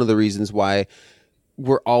 because one of the reasons why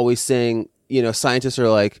we're always saying, scientists are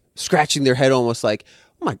like scratching their head almost like,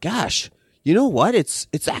 oh my gosh, you know what? It's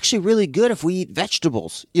actually really good if we eat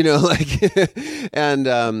vegetables, and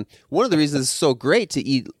one of the reasons it's so great to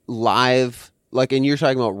eat live, like, and you're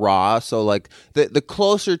talking about raw. So like the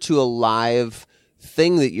closer to a live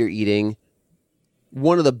thing that you're eating,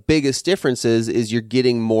 one of the biggest differences is you're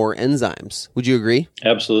getting more enzymes. Would you agree?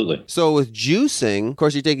 Absolutely. So with juicing, of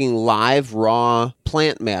course, you're taking live, raw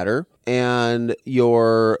plant matter, and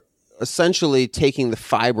you're essentially taking the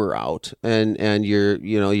fiber out, and you're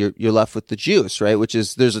left with the juice, right? Which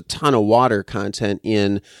is, there's a ton of water content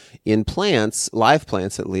in plants, live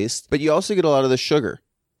plants at least, but you also get a lot of the sugar.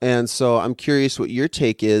 And so I'm curious what your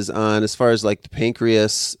take is on, as far as like the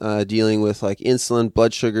pancreas dealing with like insulin,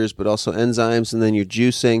 blood sugars, but also enzymes, and then you're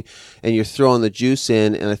juicing and you're throwing the juice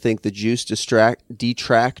in. And I think the juice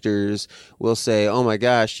detractors will say, oh my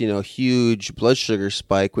gosh, huge blood sugar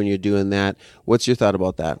spike when you're doing that. What's your thought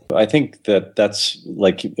about that? I think that's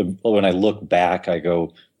like, when I look back, I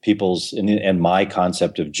go, and my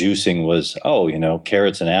concept of juicing was,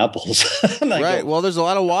 carrots and apples. And right. Well, there's a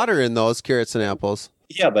lot of water in those carrots and apples.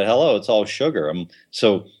 Yeah, but hello, it's all sugar.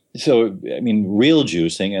 So So, I mean, real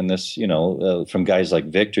juicing, and this, from guys like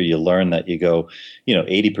Victor, you learn that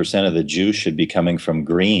 80% of the juice should be coming from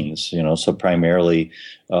greens, so primarily,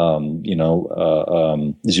 zucchini,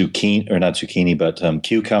 or not zucchini, but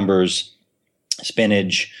cucumbers,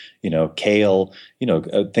 spinach, kale,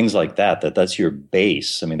 things like that. That's your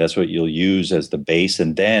base. I mean, that's what you'll use as the base.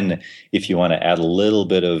 And then if you want to add a little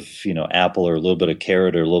bit of, apple, or a little bit of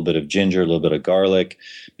carrot, or a little bit of ginger, a little bit of garlic,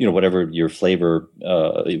 whatever your flavor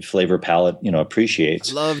palate,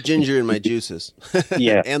 appreciates. Love ginger in my juices.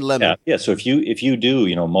 Yeah. And lemon. Yeah. So if you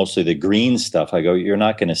do, mostly the green stuff, you're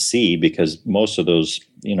not going to see, because most of those,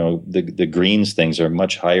 the greens things are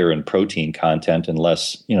much higher in protein content and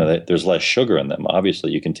less, there's less sugar in them.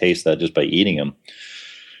 Obviously, you can taste that just by eating them.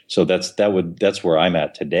 So that's where I'm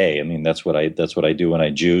at today. I mean, that's what I do when I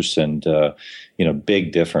juice, and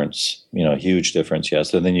big difference, huge difference. Yeah.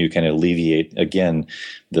 So then you kind of alleviate again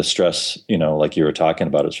the stress, like you were talking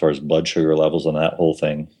about, as far as blood sugar levels and that whole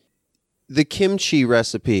thing. The kimchi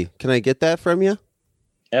recipe, can I get that from you?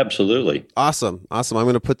 Absolutely. Awesome. I'm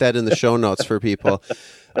going to put that in the show notes for people.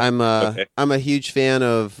 I'm a huge fan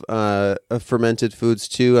of fermented foods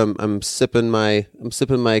too. I'm sipping my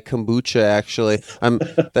kombucha actually.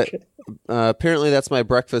 Apparently that's my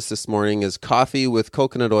breakfast this morning, is coffee with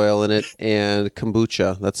coconut oil in it and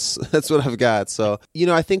kombucha. That's what I've got. So,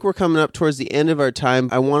 I think we're coming up towards the end of our time.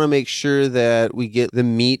 I want to make sure that we get the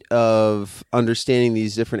meat of understanding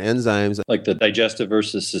these different enzymes, like the digestive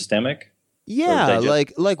versus systemic. Yeah,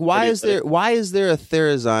 like why is there a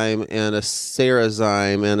Therazyme and a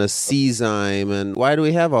Sarazyme and a Czyme, and why do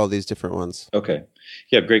we have all these different ones? Okay.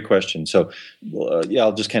 Yeah, great question. So,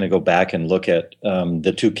 I'll just kind of go back and look at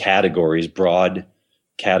the two categories, broad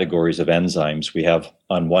categories of enzymes. We have,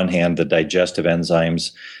 on one hand, the digestive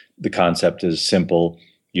enzymes. The concept is simple.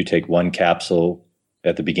 You take one capsule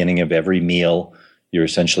at the beginning of every meal. You're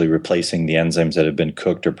essentially replacing the enzymes that have been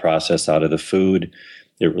cooked or processed out of the food.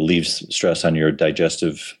 It relieves stress on your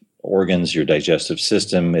digestive organs, your digestive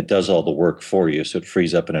system. It does all the work for you. So it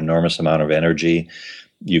frees up an enormous amount of energy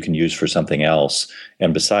you can use for something else.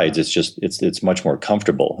 And besides, it's much more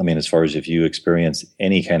comfortable. I mean, as far as if you experience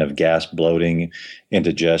any kind of gas, bloating,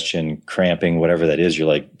 indigestion, cramping, whatever that is, you're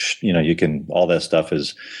like, you can, all that stuff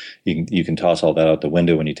is, you can toss all that out the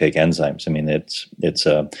window when you take enzymes. I mean,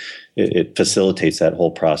 it facilitates that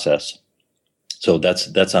whole process. So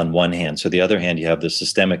that's on one hand. So the other hand, you have the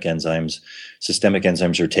systemic enzymes. Systemic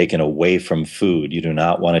enzymes are taken away from food. You do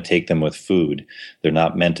not want to take them with food. They're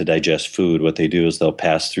not meant to digest food. What they do is they'll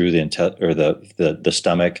pass through the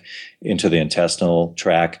stomach into the intestinal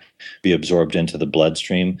tract, be absorbed into the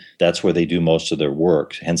bloodstream. That's where they do most of their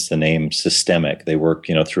work. Hence the name systemic. They work,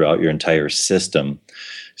 throughout your entire system.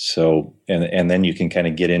 So, and then you can kind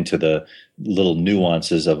of get into the little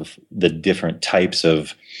nuances of the different types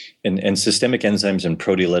of, and systemic enzymes and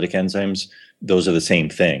proteolytic enzymes, those are the same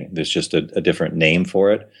thing. There's just a different name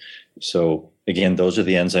for it. So again, those are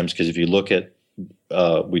the enzymes, because if you look at,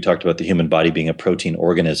 we talked about the human body being a protein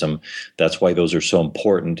organism. That's why those are so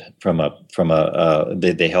important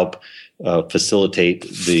they help facilitate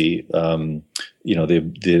the what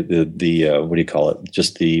do you call it?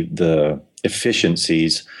 Just the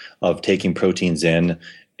efficiencies of taking proteins in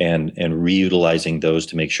and reutilizing those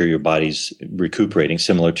to make sure your body's recuperating,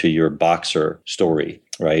 similar to your boxer story,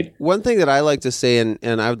 right? One thing that I like to say, and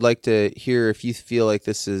I would like to hear if you feel like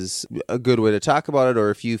this is a good way to talk about it, or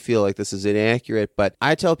if you feel like this is inaccurate, but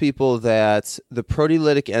I tell people that the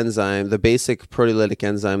proteolytic enzyme, the basic proteolytic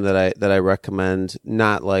enzyme that I recommend,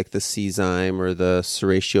 not like the Czyme or the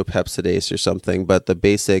serratiopeptidase or something, but the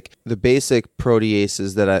basic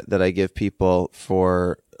proteases that I give people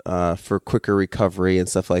for quicker recovery and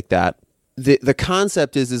stuff like that. The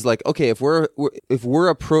concept is like, okay, if we're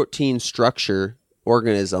a protein structure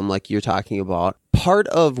organism like you're talking about, part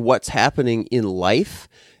of what's happening in life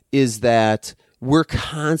is that we're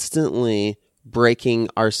constantly breaking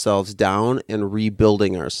ourselves down and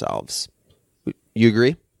rebuilding ourselves. You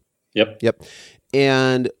agree? Yep.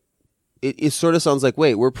 And it sort of sounds like,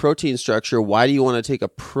 wait, we're protein structure. Why do you want to take a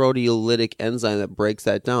proteolytic enzyme that breaks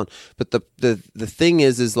that down? But the thing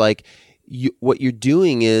is like, what you're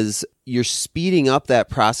doing is you're speeding up that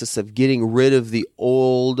process of getting rid of the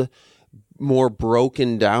old, more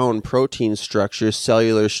broken down protein structures,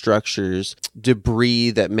 cellular structures, debris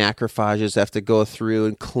that macrophages have to go through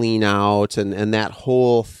and clean out, and that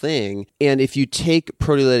whole thing. And if you take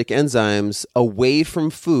proteolytic enzymes away from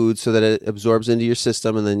food so that it absorbs into your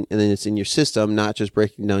system and then it's in your system, not just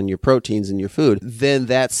breaking down your proteins in your food, then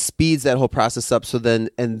that speeds that whole process up. So then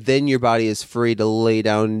your body is free to lay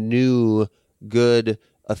down new, good,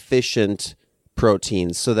 efficient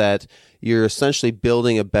proteins, so that you're essentially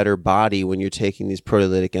building a better body when you're taking these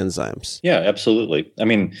proteolytic enzymes. Yeah, absolutely. I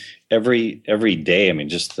mean, every day, I mean,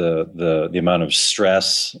 just the amount of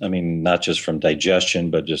stress, I mean, not just from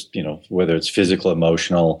digestion, but just, whether it's physical,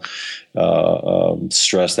 emotional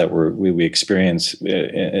stress that we experience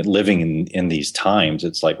living in these times,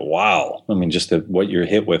 it's like, wow. I mean, just what you're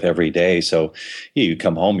hit with every day. So you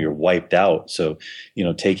come home, you're wiped out. So,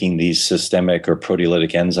 taking these systemic or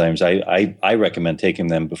proteolytic enzymes, I recommend taking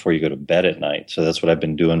them before you go to bed at night. So that's what I've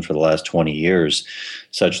been doing for the last 20 years,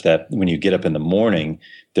 such that when you get up in the morning,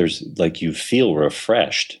 there's like you feel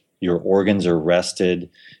refreshed. Your organs are rested.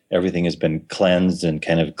 Everything has been cleansed and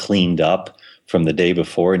kind of cleaned up from the day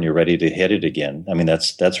before, and you're ready to hit it again. I mean,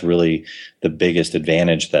 that's really the biggest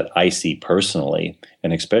advantage that I see personally,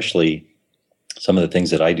 and especially some of the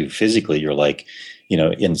things that I do physically. You're like,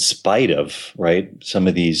 in spite of, right, some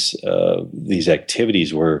of these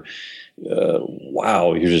activities where,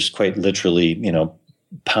 wow, you're just quite literally,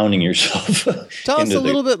 pounding yourself. Tell us a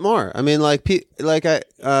little bit more. I mean, I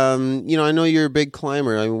know you're a big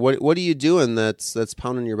climber. I mean, what are you doing that's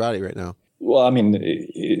pounding your body right now? Well, I mean,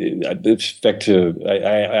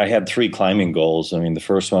 I had 3 climbing goals. I mean, the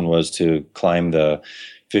first one was to climb the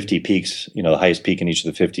 50 peaks, the highest peak in each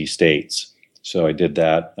of the 50 states. So I did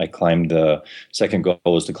that. I climbed the second goal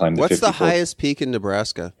was to climb the 54. What's the highest peak in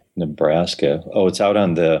Nebraska? Nebraska. Oh, it's out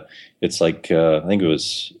on it's like, I think it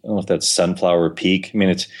was, I don't know if that's Sunflower Peak. I mean,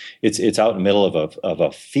 it's out in the middle of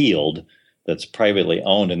a field that's privately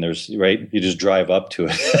owned, and there's, right, you just drive up to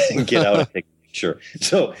it and get out and take a picture.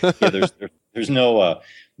 So yeah, there's no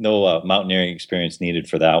mountaineering experience needed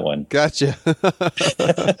for that one. Gotcha.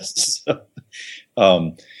 So,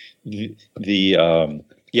 and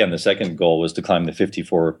the second goal was to climb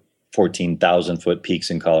the 14,000 foot peaks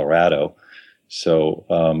in Colorado. So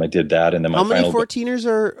I did that, and then how many 14ers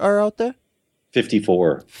are out there?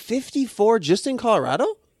 54. 54 just in Colorado?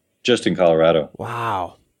 Just in Colorado.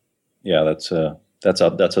 Wow. Yeah, that's a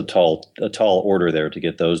tall order there to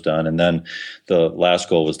get those done. And then the last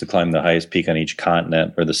goal was to climb the highest peak on each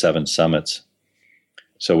continent, or the 7 summits.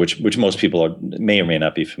 So which most people may or may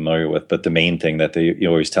not be familiar with, but the main thing that you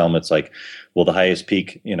always tell them, it's like, well, the highest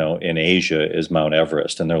peak, in Asia is Mount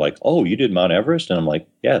Everest. And they're like, oh, you did Mount Everest? And I'm like,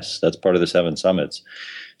 yes, that's part of the 7 summits.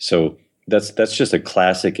 So that's just a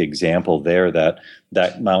classic example there that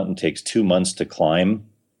mountain takes 2 months to climb.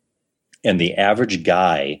 And the average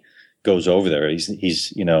guy goes over there.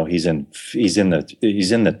 He's in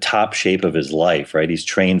the top shape of his life, right? He's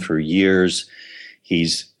trained for years.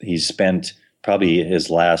 He's spent probably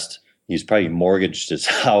he's probably mortgaged his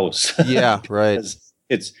house. Yeah, right.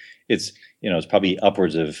 it's probably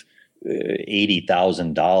upwards of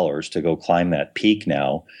 $80,000 to go climb that peak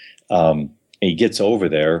now. He gets over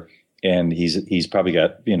there, and he's probably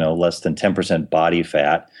got, less than 10% body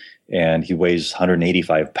fat, and he weighs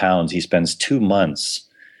 185 pounds. He spends 2 months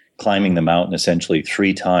climbing the mountain essentially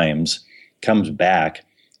 3 times, comes back,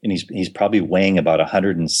 and he's probably weighing about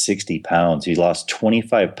 160 pounds. He lost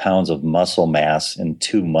 25 pounds of muscle mass in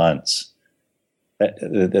 2 months.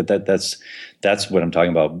 That's what I'm talking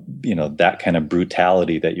about. That kind of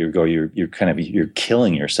brutality that you're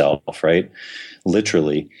killing yourself, right?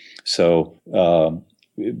 Literally. So, but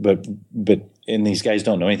and these guys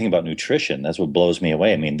don't know anything about nutrition. That's what blows me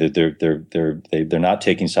away. I mean, they're not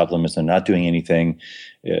taking supplements. They're not doing anything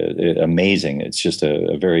amazing. It's just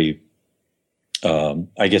a very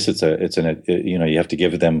I guess you have to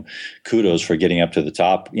give them kudos for getting up to the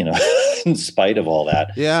top, in spite of all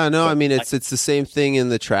that. Yeah, no, I mean, it's the same thing in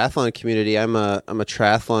the triathlon community. I'm a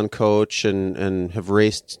triathlon coach and have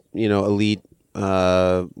raced, elite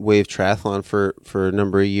wave triathlon for a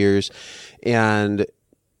number of years, and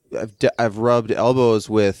I've rubbed elbows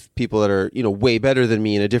with people that are, way better than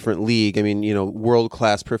me in a different league. I mean,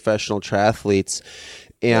 world-class professional triathletes,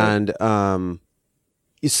 and some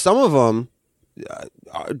of them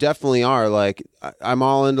definitely are like, I'm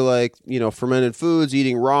all into fermented foods,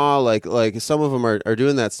 eating raw, like some of them are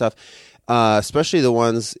doing that stuff, especially the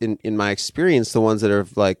ones in my experience, the ones that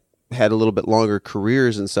have had a little bit longer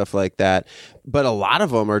careers and stuff like that. But a lot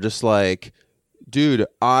of them are just like, dude,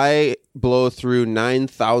 I blow through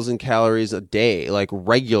 9,000 calories a day,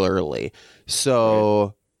 regularly.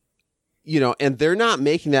 So, and they're not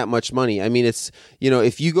making that much money. I mean, it's,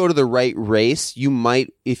 if you go to the right race,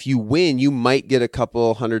 if you win, you might get a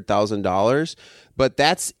couple $100,000, but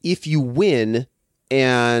that's if you win,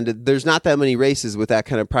 and there's not that many races with that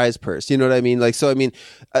kind of prize purse. You know what I mean?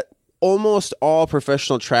 Almost all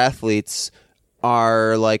professional triathletes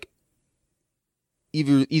are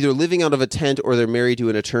either living out of a tent or they're married to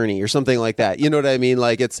an attorney or something like that. You know what I mean?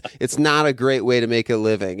 Like it's not a great way to make a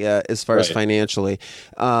living as far as financially.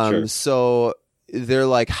 Sure. So they're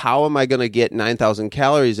like, how am I going to get 9,000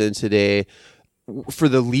 calories in today for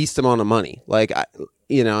the least amount of money? Like,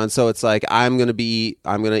 and so it's like, I'm going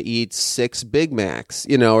to eat 6 Big Macs,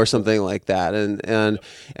 or something like that. And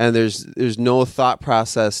there's no thought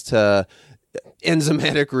process to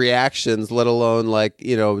enzymatic reactions, let alone like,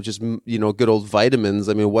 just, good old vitamins.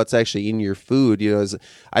 I mean, what's actually in your food,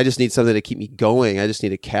 I just need something to keep me going. I just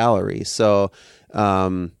need a calorie. So,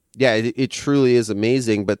 it truly is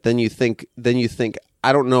amazing. But then you think,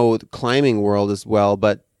 I don't know the climbing world as well,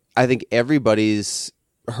 but I think everybody's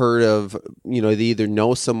heard of, they either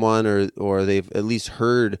know someone or they've at least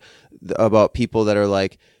heard about people that are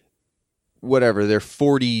like, whatever, they're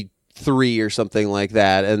 43 or something like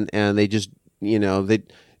that. And they just,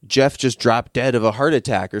 Jeff just dropped dead of a heart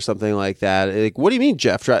attack or something like that. Like, what do you mean,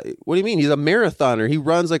 Jeff? What do you mean? He's a marathoner. He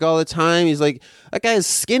runs like all the time. He's like, that guy's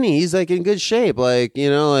skinny. He's like in good shape. Like,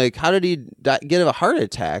 like how did he get a heart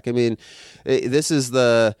attack? I mean, this is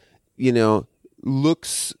the,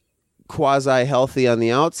 looks quasi healthy on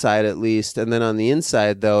the outside at least. And then on the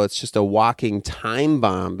inside though, it's just a walking time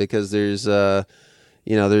bomb because there's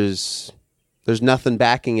nothing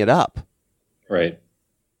backing it up. Right.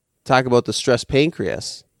 Talk about the stress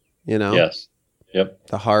pancreas, Yes. Yep.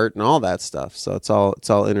 The heart and all that stuff. So it's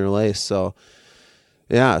all interlaced. So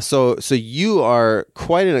yeah. So you are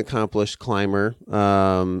quite an accomplished climber.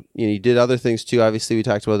 You did other things too. Obviously we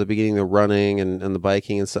talked about at the beginning, the running and the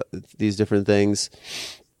biking and these different things.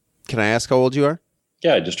 Can I ask how old you are?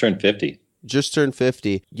 Yeah. I just turned 50. Just turned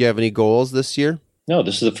 50. Do you have any goals this year? No,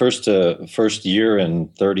 this is the first year in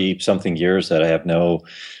 30 something years that I have no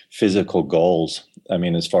physical goals. I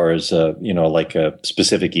mean, as far as, like a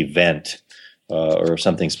specific event or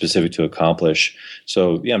something specific to accomplish.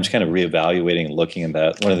 So, yeah, I'm just kind of reevaluating and looking at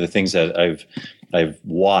that. One of the things that I've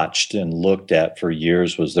watched and looked at for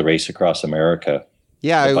years was the Race Across America.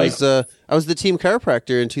 Yeah, I was the team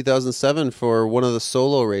chiropractor in 2007 for one of the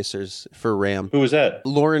solo racers for RAM. Who was that?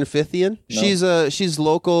 Lauren Fithian. No. She's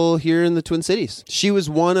local here in the Twin Cities. She was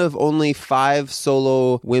one of only 5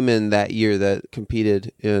 solo women that year that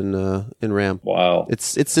competed in RAM. Wow,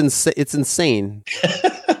 it's insane.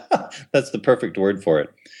 That's the perfect word for it.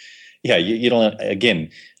 Yeah, you don't. Again,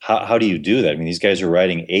 how do you do that? I mean, these guys are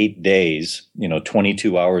riding 8 days,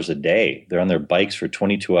 22 hours a day. They're on their bikes for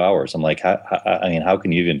 22 hours. I'm like, how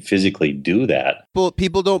can you even physically do that? Well,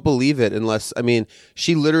 people don't believe it unless,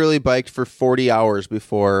 she literally biked for 40 hours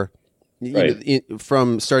before, right.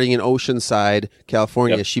 From starting in Oceanside,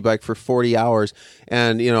 California. Yep. She biked for 40 hours.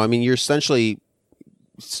 And, you're essentially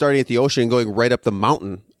starting at the ocean and going right up the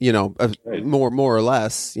mountain, right. more or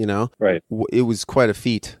less, Right. It was quite a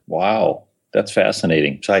feat. Wow. That's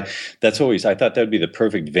fascinating. So I thought that would be the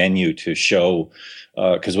perfect venue to show,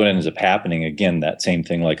 because what ends up happening, again, that same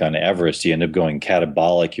thing like on Everest, you end up going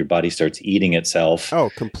catabolic. Your body starts eating itself. Oh,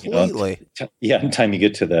 completely. Yeah. By the time you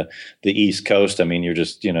get to the East Coast, you're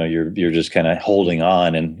just, you're just kind of holding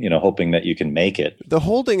on and, hoping that you can make it. The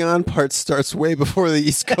holding on part starts way before the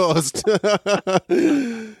East Coast.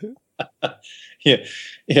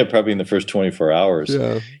 Yeah, probably in the first 24 hours.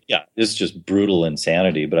 Yeah, it's just brutal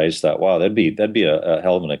insanity. But I just thought, wow, that'd be a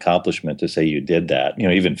hell of an accomplishment to say you did that.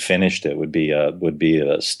 Even finished it would be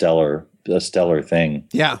a stellar thing.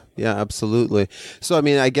 Yeah, absolutely. So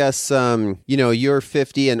I guess you're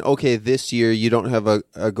 50, and okay, this year you don't have a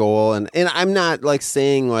goal, and I'm not like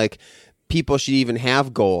saying like people should even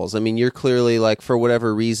have goals. You're clearly like, for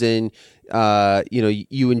whatever reason,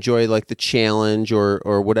 you enjoy like the challenge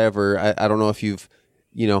or whatever. I don't know if you've,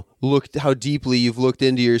 looked how deeply you've looked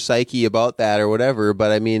into your psyche about that or whatever.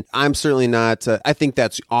 But I'm certainly not, I think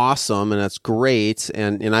that's awesome and that's great.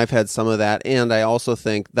 And I've had some of that. And I also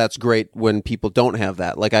think that's great when people don't have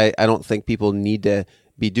that. Like, I don't think people need to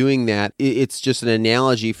be doing that. It's just an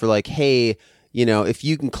analogy for like, hey, if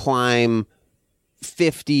you can climb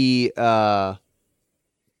 54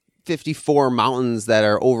 mountains that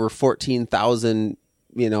are over 14,000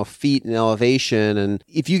 feet in elevation, and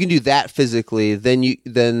if you can do that physically,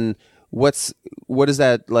 then what is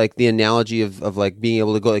that, like the analogy of like being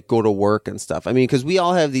able to go to work and stuff? Because we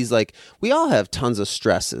all have tons of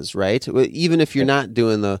stresses, right? Even if you're not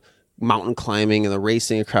doing the mountain climbing and the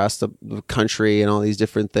racing across the country and all these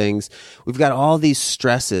different things, we've got all these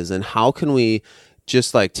stresses. And how can we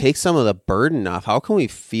just like take some of the burden off? How can we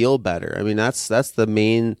feel better? That's the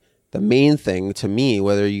main thing to me,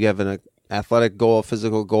 whether you have an athletic goal,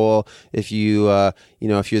 physical goal, if you,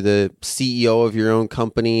 if you're the CEO of your own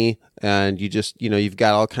company and you just, you've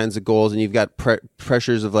got all kinds of goals and you've got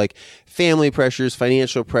pressures of like family pressures,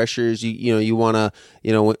 financial pressures, you want to,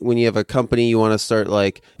 when you have a company, you want to start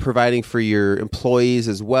like providing for your employees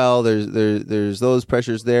as well. There's those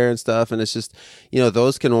pressures there and stuff. And it's just,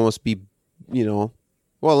 those can almost be,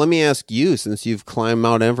 well, let me ask you, since you've climbed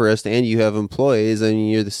Mount Everest and you have employees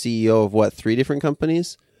and you're the CEO of what, 3 different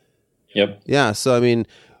companies? Yep. Yeah. So, I mean,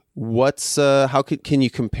 can you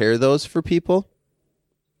compare those for people?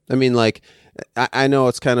 I mean, like, I know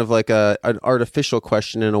it's kind of like an artificial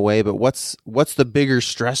question in a way, but what's the bigger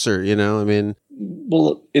stressor, I mean?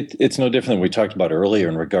 Well, it's no different than we talked about earlier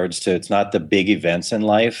in regards to, it's not the big events in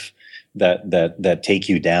life that take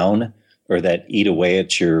you down or that eat away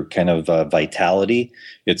at your kind of vitality.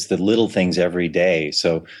 It's the little things every day.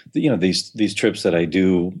 So, these trips that I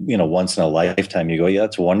do, once in a lifetime, you go, yeah,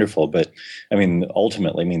 that's wonderful. But I mean,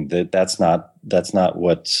 ultimately, that's not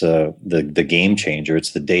what's the game changer.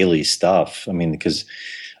 It's the daily stuff. I mean, because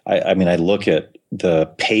I look at the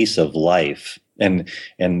pace of life and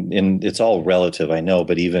it's all relative, I know,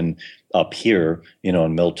 but even up here,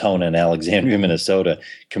 in Miltona and Alexandria, Minnesota,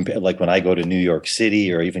 like when I go to New York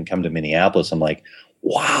City or even come to Minneapolis, I'm like,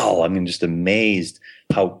 wow, just amazed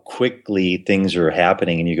how quickly things are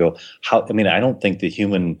happening. And you go, I don't think the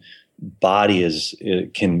human body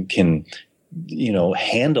can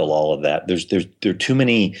handle all of that. There are too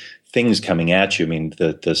many things coming at you. I mean,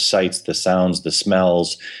 the sights, the sounds, the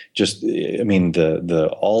smells, just, the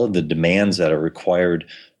all of the demands that are required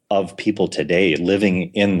of people today,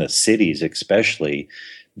 living in the cities, especially,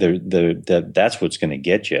 that's what's going to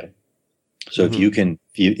get you. So if you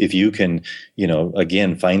can,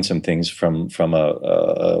 again, find some things from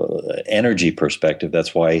a energy perspective.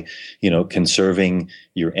 That's why, conserving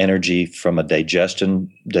your energy from a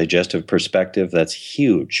digestive perspective, that's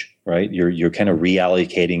huge, right? You're kind of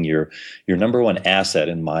reallocating your number one asset,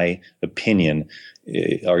 in my opinion,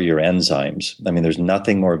 are your enzymes. I mean, there's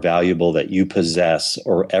nothing more valuable that you possess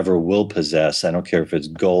or ever will possess. I don't care if it's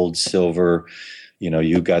gold, silver,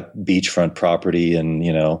 you've got beachfront property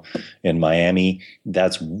in Miami,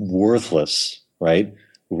 that's worthless, right?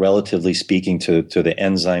 Relatively speaking to the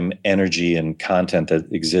enzyme energy and content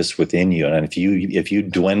that exists within you. And if you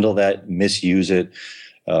dwindle that, misuse it,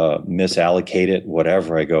 misallocate it,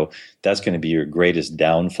 whatever, that's going to be your greatest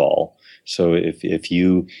downfall. So if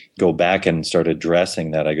you go back and start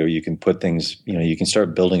addressing that, you can put things, you can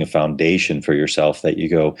start building a foundation for yourself that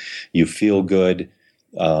you feel good.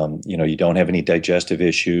 You don't have any digestive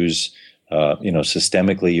issues.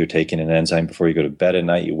 Systemically, you're taking an enzyme before you go to bed at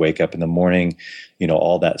night. You wake up in the morning,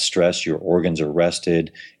 all that stress, your organs are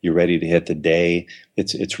rested. You're ready to hit the day.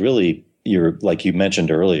 It's really like you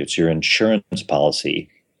mentioned earlier, it's your insurance policy.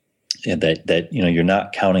 And that you're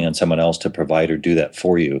not counting on someone else to provide or do that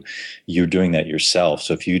for you. You're doing that yourself.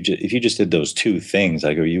 So if you just did those 2 things,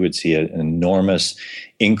 you would see an enormous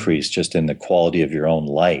increase just in the quality of your own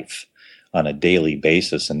life on a daily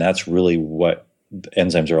basis. And that's really what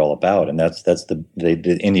enzymes are all about. And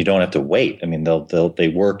and you don't have to wait. I mean, they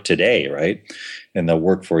work today, right? And they'll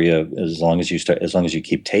work for you as long as you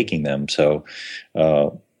keep taking them. So,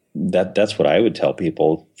 that's what I would tell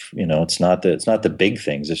people. It's not the big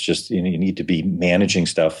things. It's just, you need to be managing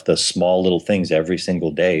stuff, the small little things every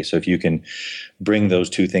single day. So if you can bring those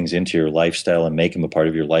 2 things into your lifestyle and make them a part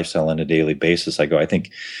of your lifestyle on a daily basis, I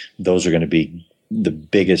think those are going to be the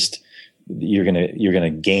biggest. You're going to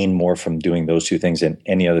gain more from doing those 2 things than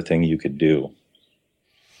any other thing you could do.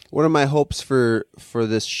 One of my hopes for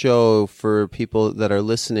this show, for people that are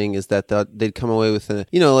listening, is that they'd come away with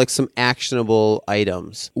like some actionable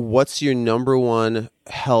items. What's your number one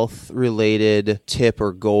health-related tip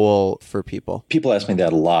or goal for people? People ask me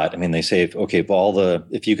that a lot. I mean, they say, if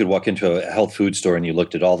you could walk into a health food store and you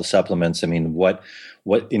looked at all the supplements, and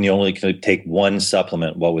you only could take one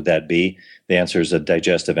supplement, what would that be? The answer is a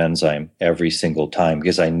digestive enzyme every single time,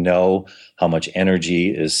 because I know how much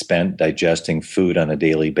energy is spent digesting food on a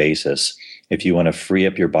daily basis. If you want to free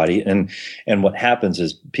up your body, and what happens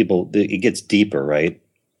is it gets deeper, right?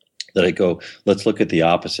 That I go, let's look at the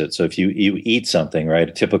opposite. So if you eat something, right,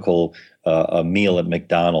 a typical a meal at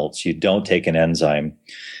McDonald's, you don't take an enzyme,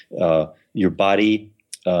 your body.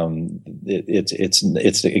 It's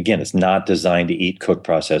not designed to eat cooked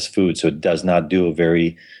processed food, so it doesn't do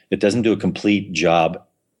a complete job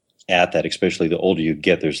at that. Especially the older you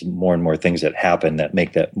get, there's more and more things that happen that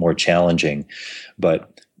make that more challenging.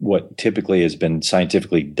 But what typically has been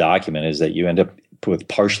scientifically documented is that you end up with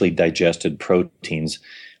partially digested proteins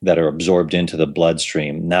that are absorbed into the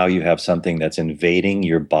bloodstream. Now you have something that's invading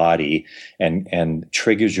your body and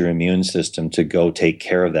triggers your immune system to go take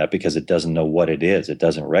care of that because it doesn't know what it is. It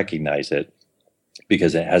doesn't recognize it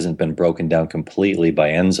because it hasn't been broken down completely by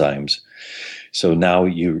enzymes. So now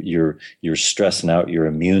you're stressing out your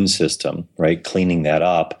immune system, right? Cleaning that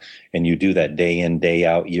up, and you do that day in, day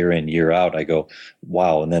out, year in, year out. I go,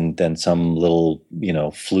 wow! And then some little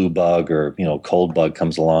flu bug or cold bug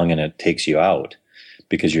comes along and it takes you out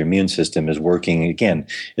because your immune system is working again.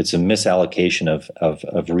 It's a misallocation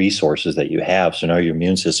of resources that you have. So now your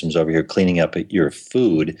immune system's over here cleaning up your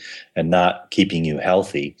food and not keeping you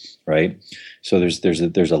healthy, right? So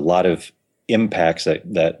there's a lot of impacts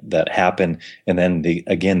that happen, and then the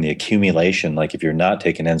accumulation, like if you're not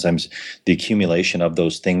taking enzymes, the accumulation of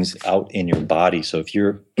those things out in your body. So if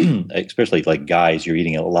you're especially like guys, you're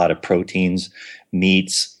eating a lot of proteins,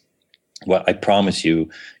 meats, well, I promise you,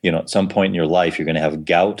 at some point in your life you're going to have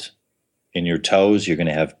gout in your toes, you're going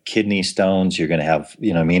to have kidney stones, you're going to have,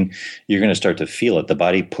 you're going to start to feel it. The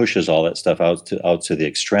body pushes all that stuff out to the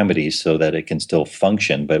extremities so that it can still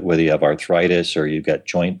function. But whether you have arthritis or you've got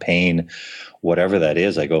joint pain, whatever that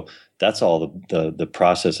is, I go, that's all the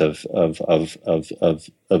process of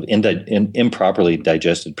improperly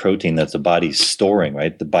digested protein that the body's storing,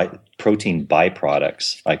 right? Protein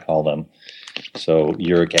byproducts, I call them. So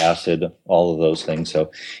uric acid, all of those things.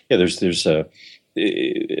 So yeah, there's a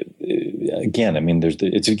again, I mean,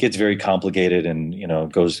 it gets very complicated,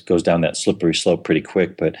 and goes down that slippery slope pretty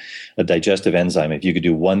quick. But a digestive enzyme, if you could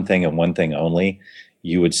do one thing and one thing only,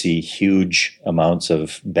 you would see huge amounts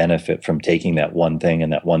of benefit from taking that one thing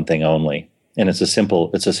and that one thing only. And it's a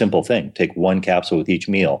simple thing. Take one capsule with each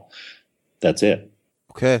meal. That's it.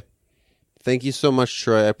 Okay. Thank you so much,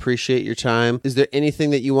 Troy. I appreciate your time. Is there anything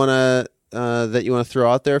that you want to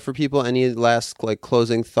throw out there for people? Any last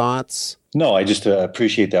closing thoughts? No, I just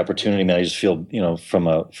appreciate the opportunity, man. I just feel, from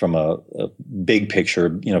a big picture,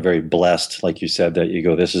 very blessed, like you said, that you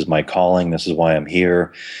go, this is my calling. This is why I'm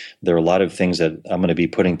here. There are a lot of things that I'm going to be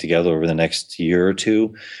putting together over the next year or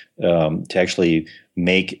two to actually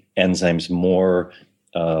make enzymes more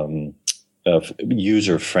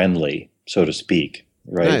user-friendly, so to speak.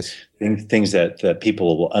 Right. Nice. Things that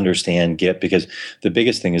people will understand, get, because the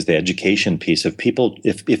biggest thing is the education piece of people.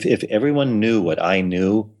 If everyone knew what I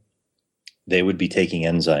knew, they would be taking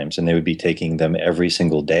enzymes, and they would be taking them every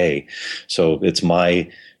single day. So it's my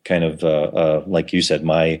kind of, like you said,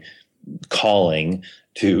 my calling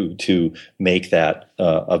to make that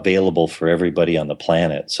available for everybody on the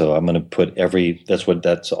planet. So I'm going to put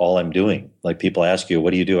that's all I'm doing. Like people ask you,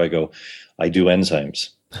 what do you do? I go, I do enzymes.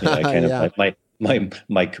 I kind of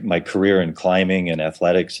my career in climbing and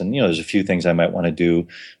athletics, and there's a few things I might want to do,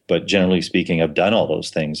 but generally speaking, I've done all those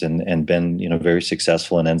things and been very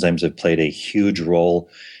successful. And enzymes have played a huge role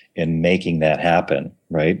in making that happen.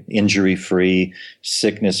 Right, injury free,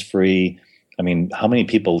 sickness free. I mean, how many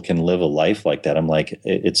people can live a life like that? I'm like,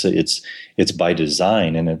 it's by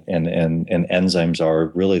design, and enzymes are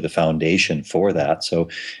really the foundation for that. So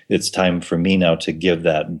it's time for me now to give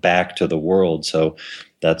that back to the world. So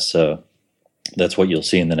that's what you'll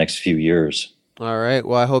see in the next few years. All right.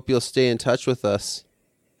 Well, I hope you'll stay in touch with us.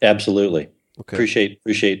 Absolutely. Okay.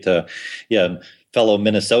 Appreciate fellow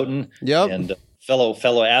Minnesotan. Yep. And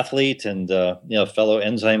fellow athlete, and fellow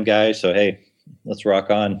enzyme guy. So hey, let's rock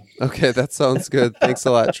on. Okay, that sounds good. Thanks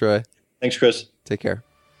a lot, Troy. Thanks, Chris. Take care.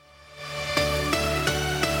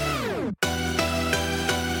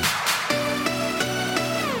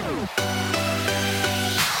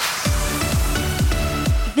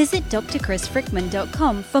 Visit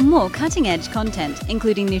drchrisfrickman.com for more cutting-edge content,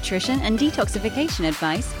 including nutrition and detoxification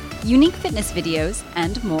advice, unique fitness videos,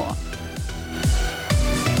 and more.